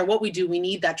those. No matter what we do, we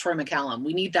need that Troy McCallum.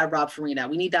 We need that Rob Farina.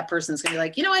 We need that person that's going to be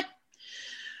like, you know what?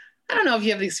 I don't know if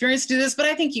you have the experience to do this, but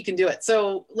I think you can do it.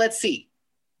 So let's see.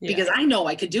 Yeah. Because I know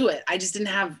I could do it. I just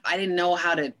I didn't know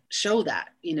how to show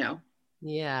that,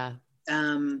 Yeah.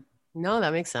 No,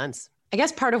 that makes sense. I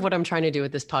guess part of what I'm trying to do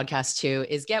with this podcast too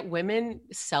is get women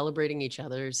celebrating each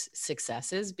other's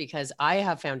successes, because I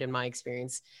have found in my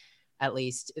experience, at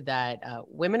least, that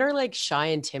women are like shy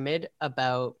and timid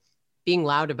about being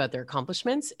loud about their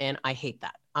accomplishments. And I hate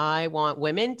that. I want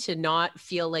women to not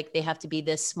feel like they have to be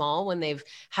this small when they've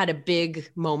had a big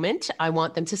moment. I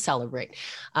want them to celebrate.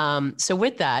 So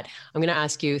with that, I'm going to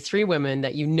ask you 3 women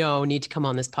that need to come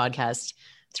on this podcast,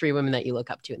 3 women that you look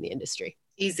up to in the industry.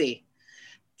 Easy.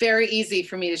 Very easy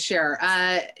for me to share.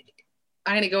 I'm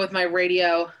going to go with my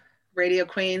radio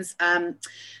queens.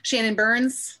 Shannon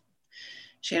Burns.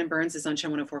 Shannon Burns is on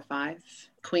Chum 104.5,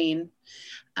 queen.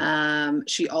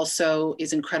 She also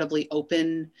is incredibly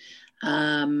open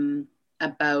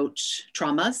about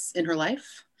traumas in her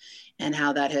life and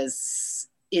how that has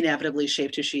inevitably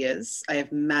shaped who she is. I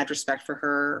have mad respect for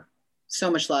her, so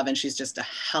much love, and she's just a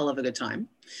hell of a good time.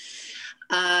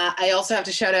 I also have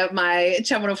to shout out my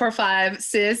Chum 104.5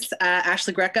 sis,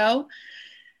 Ashley Greco.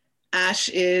 Ash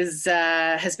has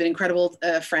been an incredible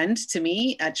friend to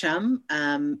me at Chum.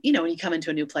 When you come into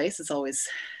a new place, it's always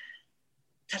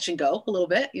touch and go a little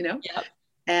bit, Yep.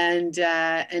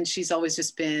 And she's always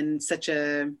just been such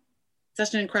an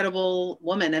incredible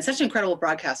woman and such an incredible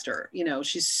broadcaster.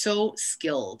 She's so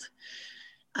skilled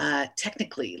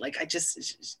technically. Like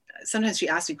sometimes she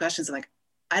asks me questions. I'm like,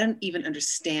 I don't even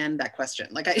understand that question.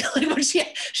 When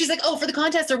she's like, oh, for the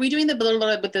contest, are we doing the blah,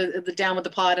 blah, blah, with the down with the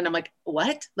pod? And I'm like,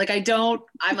 what?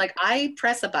 I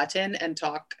press a button and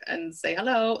talk and say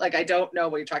hello. I don't know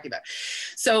what you're talking about.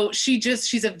 So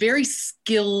she's a very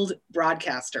skilled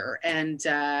broadcaster and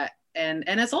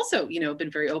has also,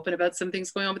 been very open about some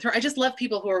things going on with her. I just love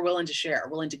people who are willing to share,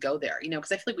 willing to go there,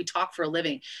 because I feel like we talk for a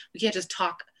living. We can't just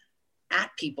talk at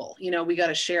people, we got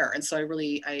to share. And so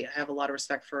I have a lot of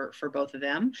respect for both of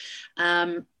them.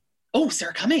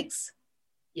 Sarah Cummings.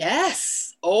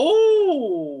 Yes.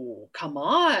 Oh, come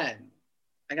on.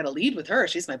 I got to lead with her.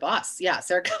 She's my boss. Yeah.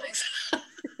 Sarah Cummings.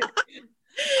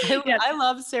 I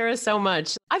love Sarah so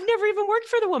much. I've never even worked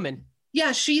for the woman.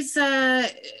 Yeah. She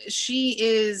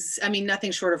is,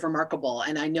 nothing short of remarkable.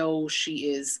 And I know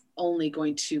she is only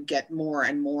going to get more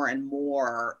and more and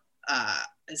more,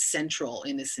 central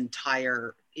in this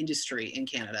entire industry in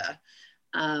Canada.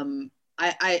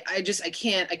 I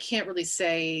can't really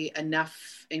say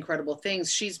enough incredible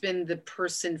things. She's been the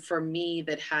person for me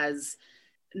that has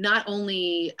not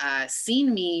only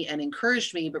seen me and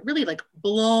encouraged me, but really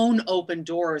blown open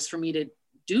doors for me to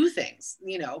do things,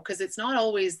 because it's not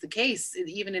always the case.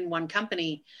 Even in one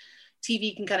company,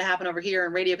 TV can kind of happen over here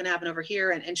and radio can happen over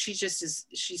here. And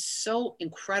she's so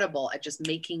incredible at just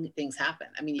making things happen.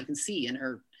 You can see in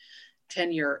her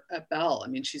tenure at Bell,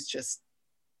 she's just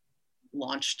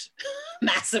launched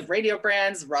massive radio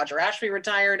brands. Roger Ashby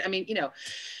retired.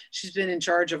 She's been in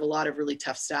charge of a lot of really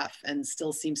tough stuff and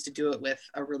still seems to do it with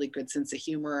a really good sense of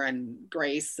humor and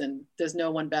grace. And there's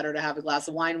no one better to have a glass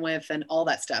of wine with and all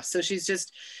that stuff. So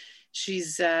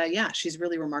she's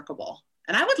really remarkable.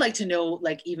 And I would like to know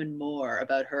like even more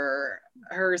about her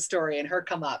story and her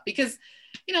come up, because,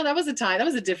 you know, that was a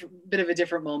bit of a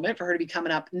different moment for her to be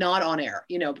coming up, not on air,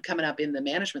 you know, coming up in the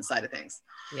management side of things.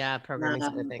 Yeah. Programming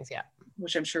side of things. Yeah.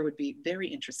 Which I'm sure would be very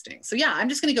interesting. So yeah, I'm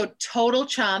just going to go total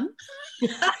chum.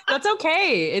 That's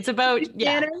okay. It's about,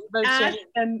 Ash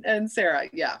and Sarah.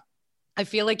 Yeah. I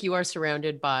feel like you are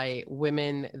surrounded by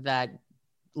women that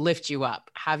lift you up.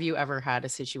 Have you ever had a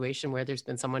situation where there's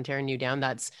been someone tearing you down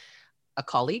that's a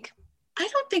colleague? I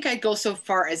don't think I'd go so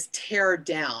far as tear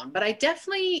down, but I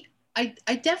definitely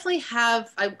have.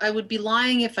 I would be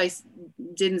lying if I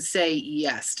didn't say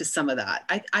yes to some of that.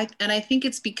 And I think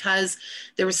it's because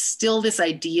there was still this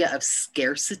idea of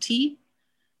scarcity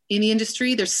in the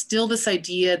industry. There's still this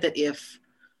idea that if,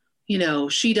 you know,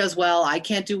 she does well, I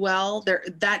can't do well.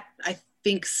 That I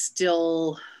think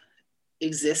still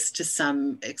exists to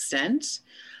some extent.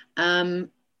 And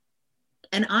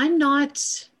I'm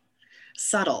not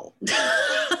subtle.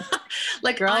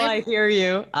 Like, girl, I hear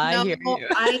you. I hear you.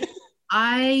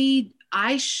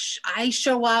 I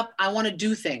show up. I want to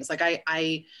do things. Like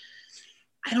I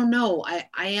don't know. I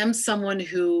am someone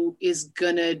who is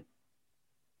gonna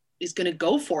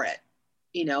go for it,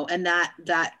 you know. And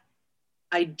that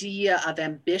idea of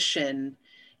ambition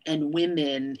and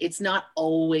women, it's not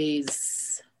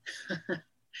always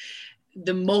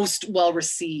the most well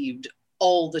received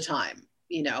all the time,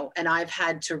 you know. And I've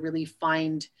had to really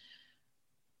find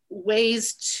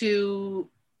ways to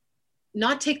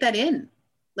not take that in,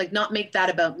 like not make that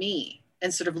about me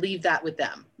and sort of leave that with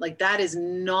them. Like that is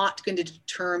not going to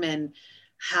determine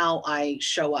how I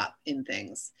show up in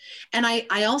things. And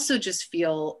I also just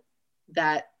feel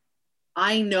that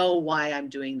I know why I'm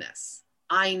doing this.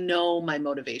 I know my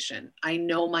motivation. I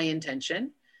know my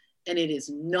intention, and it is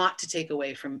not to take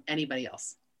away from anybody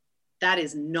else. That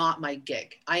is not my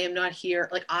gig. I am not here.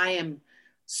 Like, I am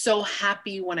so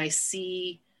happy when I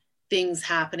see things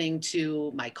happening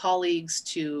to my colleagues,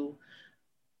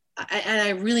 and I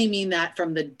really mean that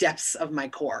from the depths of my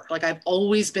core. Like, I've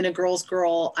always been a girl's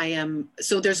girl.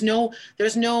 So there's no,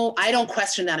 I don't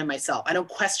question that in myself. I don't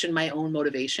question my own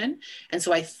motivation. And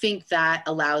so I think that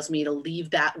allows me to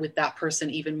leave that with that person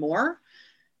even more,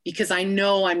 because I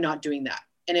know I'm not doing that.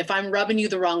 And if I'm rubbing you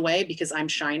the wrong way because I'm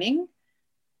shining,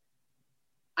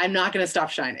 I'm not going to stop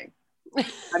shining.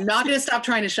 I'm not going to stop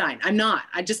trying to shine. I'm not,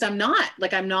 that's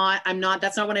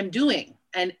not what I'm doing.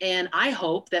 And I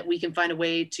hope that we can find a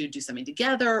way to do something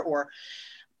together,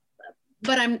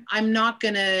 but I'm not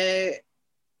going to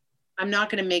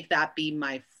make that be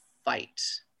my fight.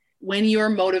 When your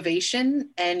motivation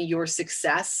and your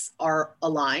success are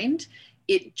aligned,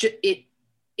 it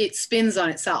spins on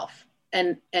itself.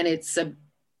 And it's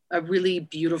a really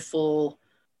beautiful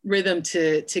rhythm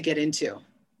to get into.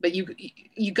 But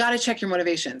you got to check your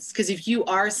motivations, because if you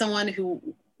are someone who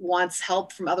wants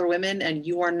help from other women and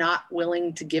you are not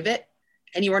willing to give it,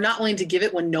 and you are not willing to give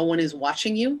it when no one is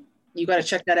watching you, you got to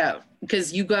check that out,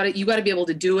 because you got to be able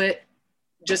to do it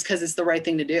just because it's the right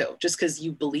thing to do, just because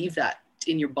you believe that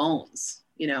in your bones,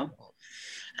 you know,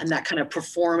 and that kind of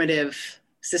performative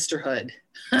sisterhood.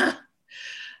 I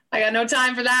got no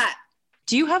time for that.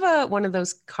 Do you have one of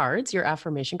those cards, your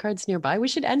affirmation cards nearby? We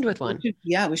should end with one.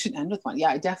 We should end with one.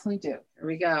 Yeah, I definitely do. Here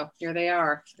we go. Here they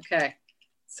are. Okay.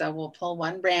 So we'll pull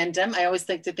one random. I always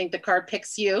like to think the card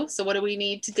picks you. So what do we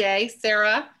need today,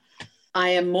 Sarah? I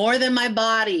am more than my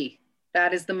body.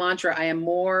 That is the mantra. I am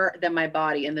more than my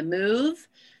body. And the move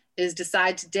is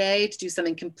decide today to do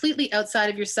something completely outside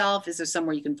of yourself. Is there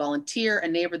somewhere you can volunteer, a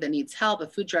neighbor that needs help, a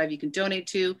food drive you can donate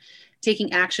to?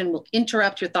 Taking action will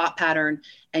interrupt your thought pattern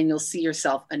and you'll see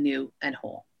yourself anew and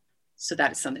whole. So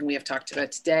that is something we have talked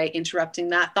about today, interrupting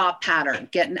that thought pattern,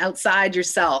 getting outside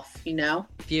yourself, you know?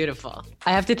 Beautiful.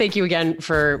 I have to thank you again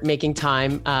for making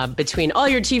time between all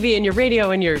your TV and your radio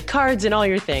and your cards and all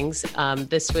your things.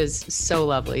 This was so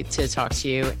lovely to talk to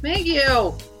you. Thank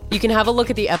you. You can have a look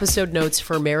at the episode notes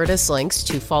for Meredith's links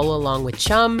to follow along with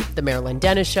Chum, The Marilyn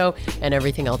Dennis Show, and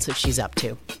everything else that she's up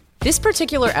to. This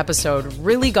particular episode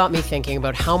really got me thinking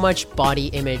about how much body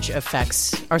image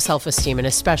affects our self-esteem, and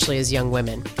especially as young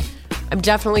women. I'm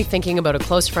definitely thinking about a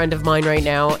close friend of mine right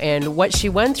now and what she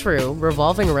went through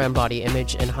revolving around body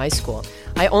image in high school.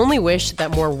 I only wish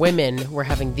that more women were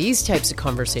having these types of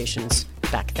conversations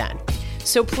back then.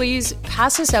 So please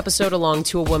pass this episode along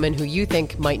to a woman who you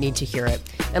think might need to hear it,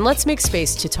 and let's make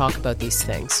space to talk about these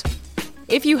things.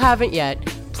 If you haven't yet,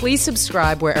 please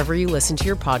subscribe wherever you listen to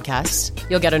your podcasts.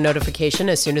 You'll get a notification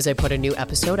as soon as I put a new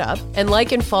episode up. And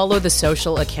like and follow the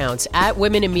social accounts at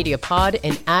Women in Media Pod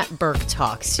and at Burke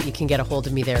Talks. You can get a hold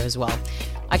of me there as well.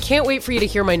 I can't wait for you to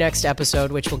hear my next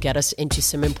episode, which will get us into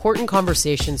some important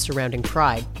conversations surrounding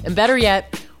pride. And better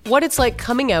yet, what it's like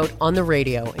coming out on the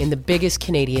radio in the biggest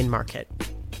Canadian market.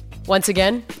 Once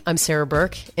again, I'm Sarah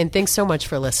Burke, and thanks so much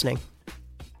for listening.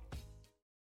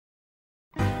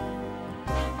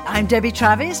 I'm Debbie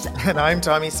Travis. And I'm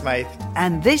Tommy Smythe.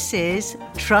 And this is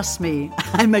Trust Me,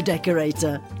 I'm a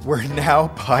Decorator. We're now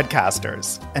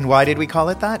podcasters. And why did we call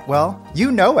it that? Well,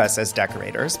 you know us as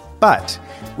decorators, but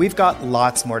we've got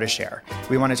lots more to share.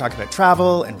 We want to talk about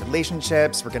travel and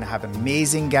relationships. We're going to have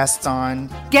amazing guests on.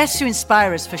 Guests who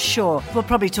inspire us for sure. We'll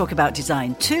probably talk about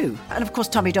design too. And of course,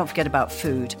 Tommy, don't forget about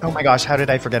food. Oh my gosh, how did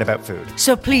I forget about food?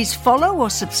 So please follow or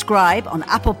subscribe on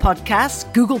Apple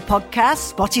Podcasts, Google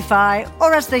Podcasts, Spotify,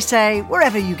 or as they say,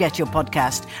 wherever you get your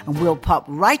podcast. And we'll pop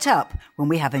right up when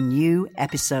we have a new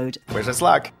episode. Wish us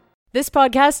luck. This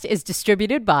podcast is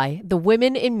distributed by the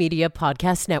Women in Media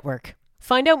Podcast Network.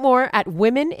 Find out more at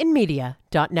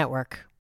womeninmedia.network.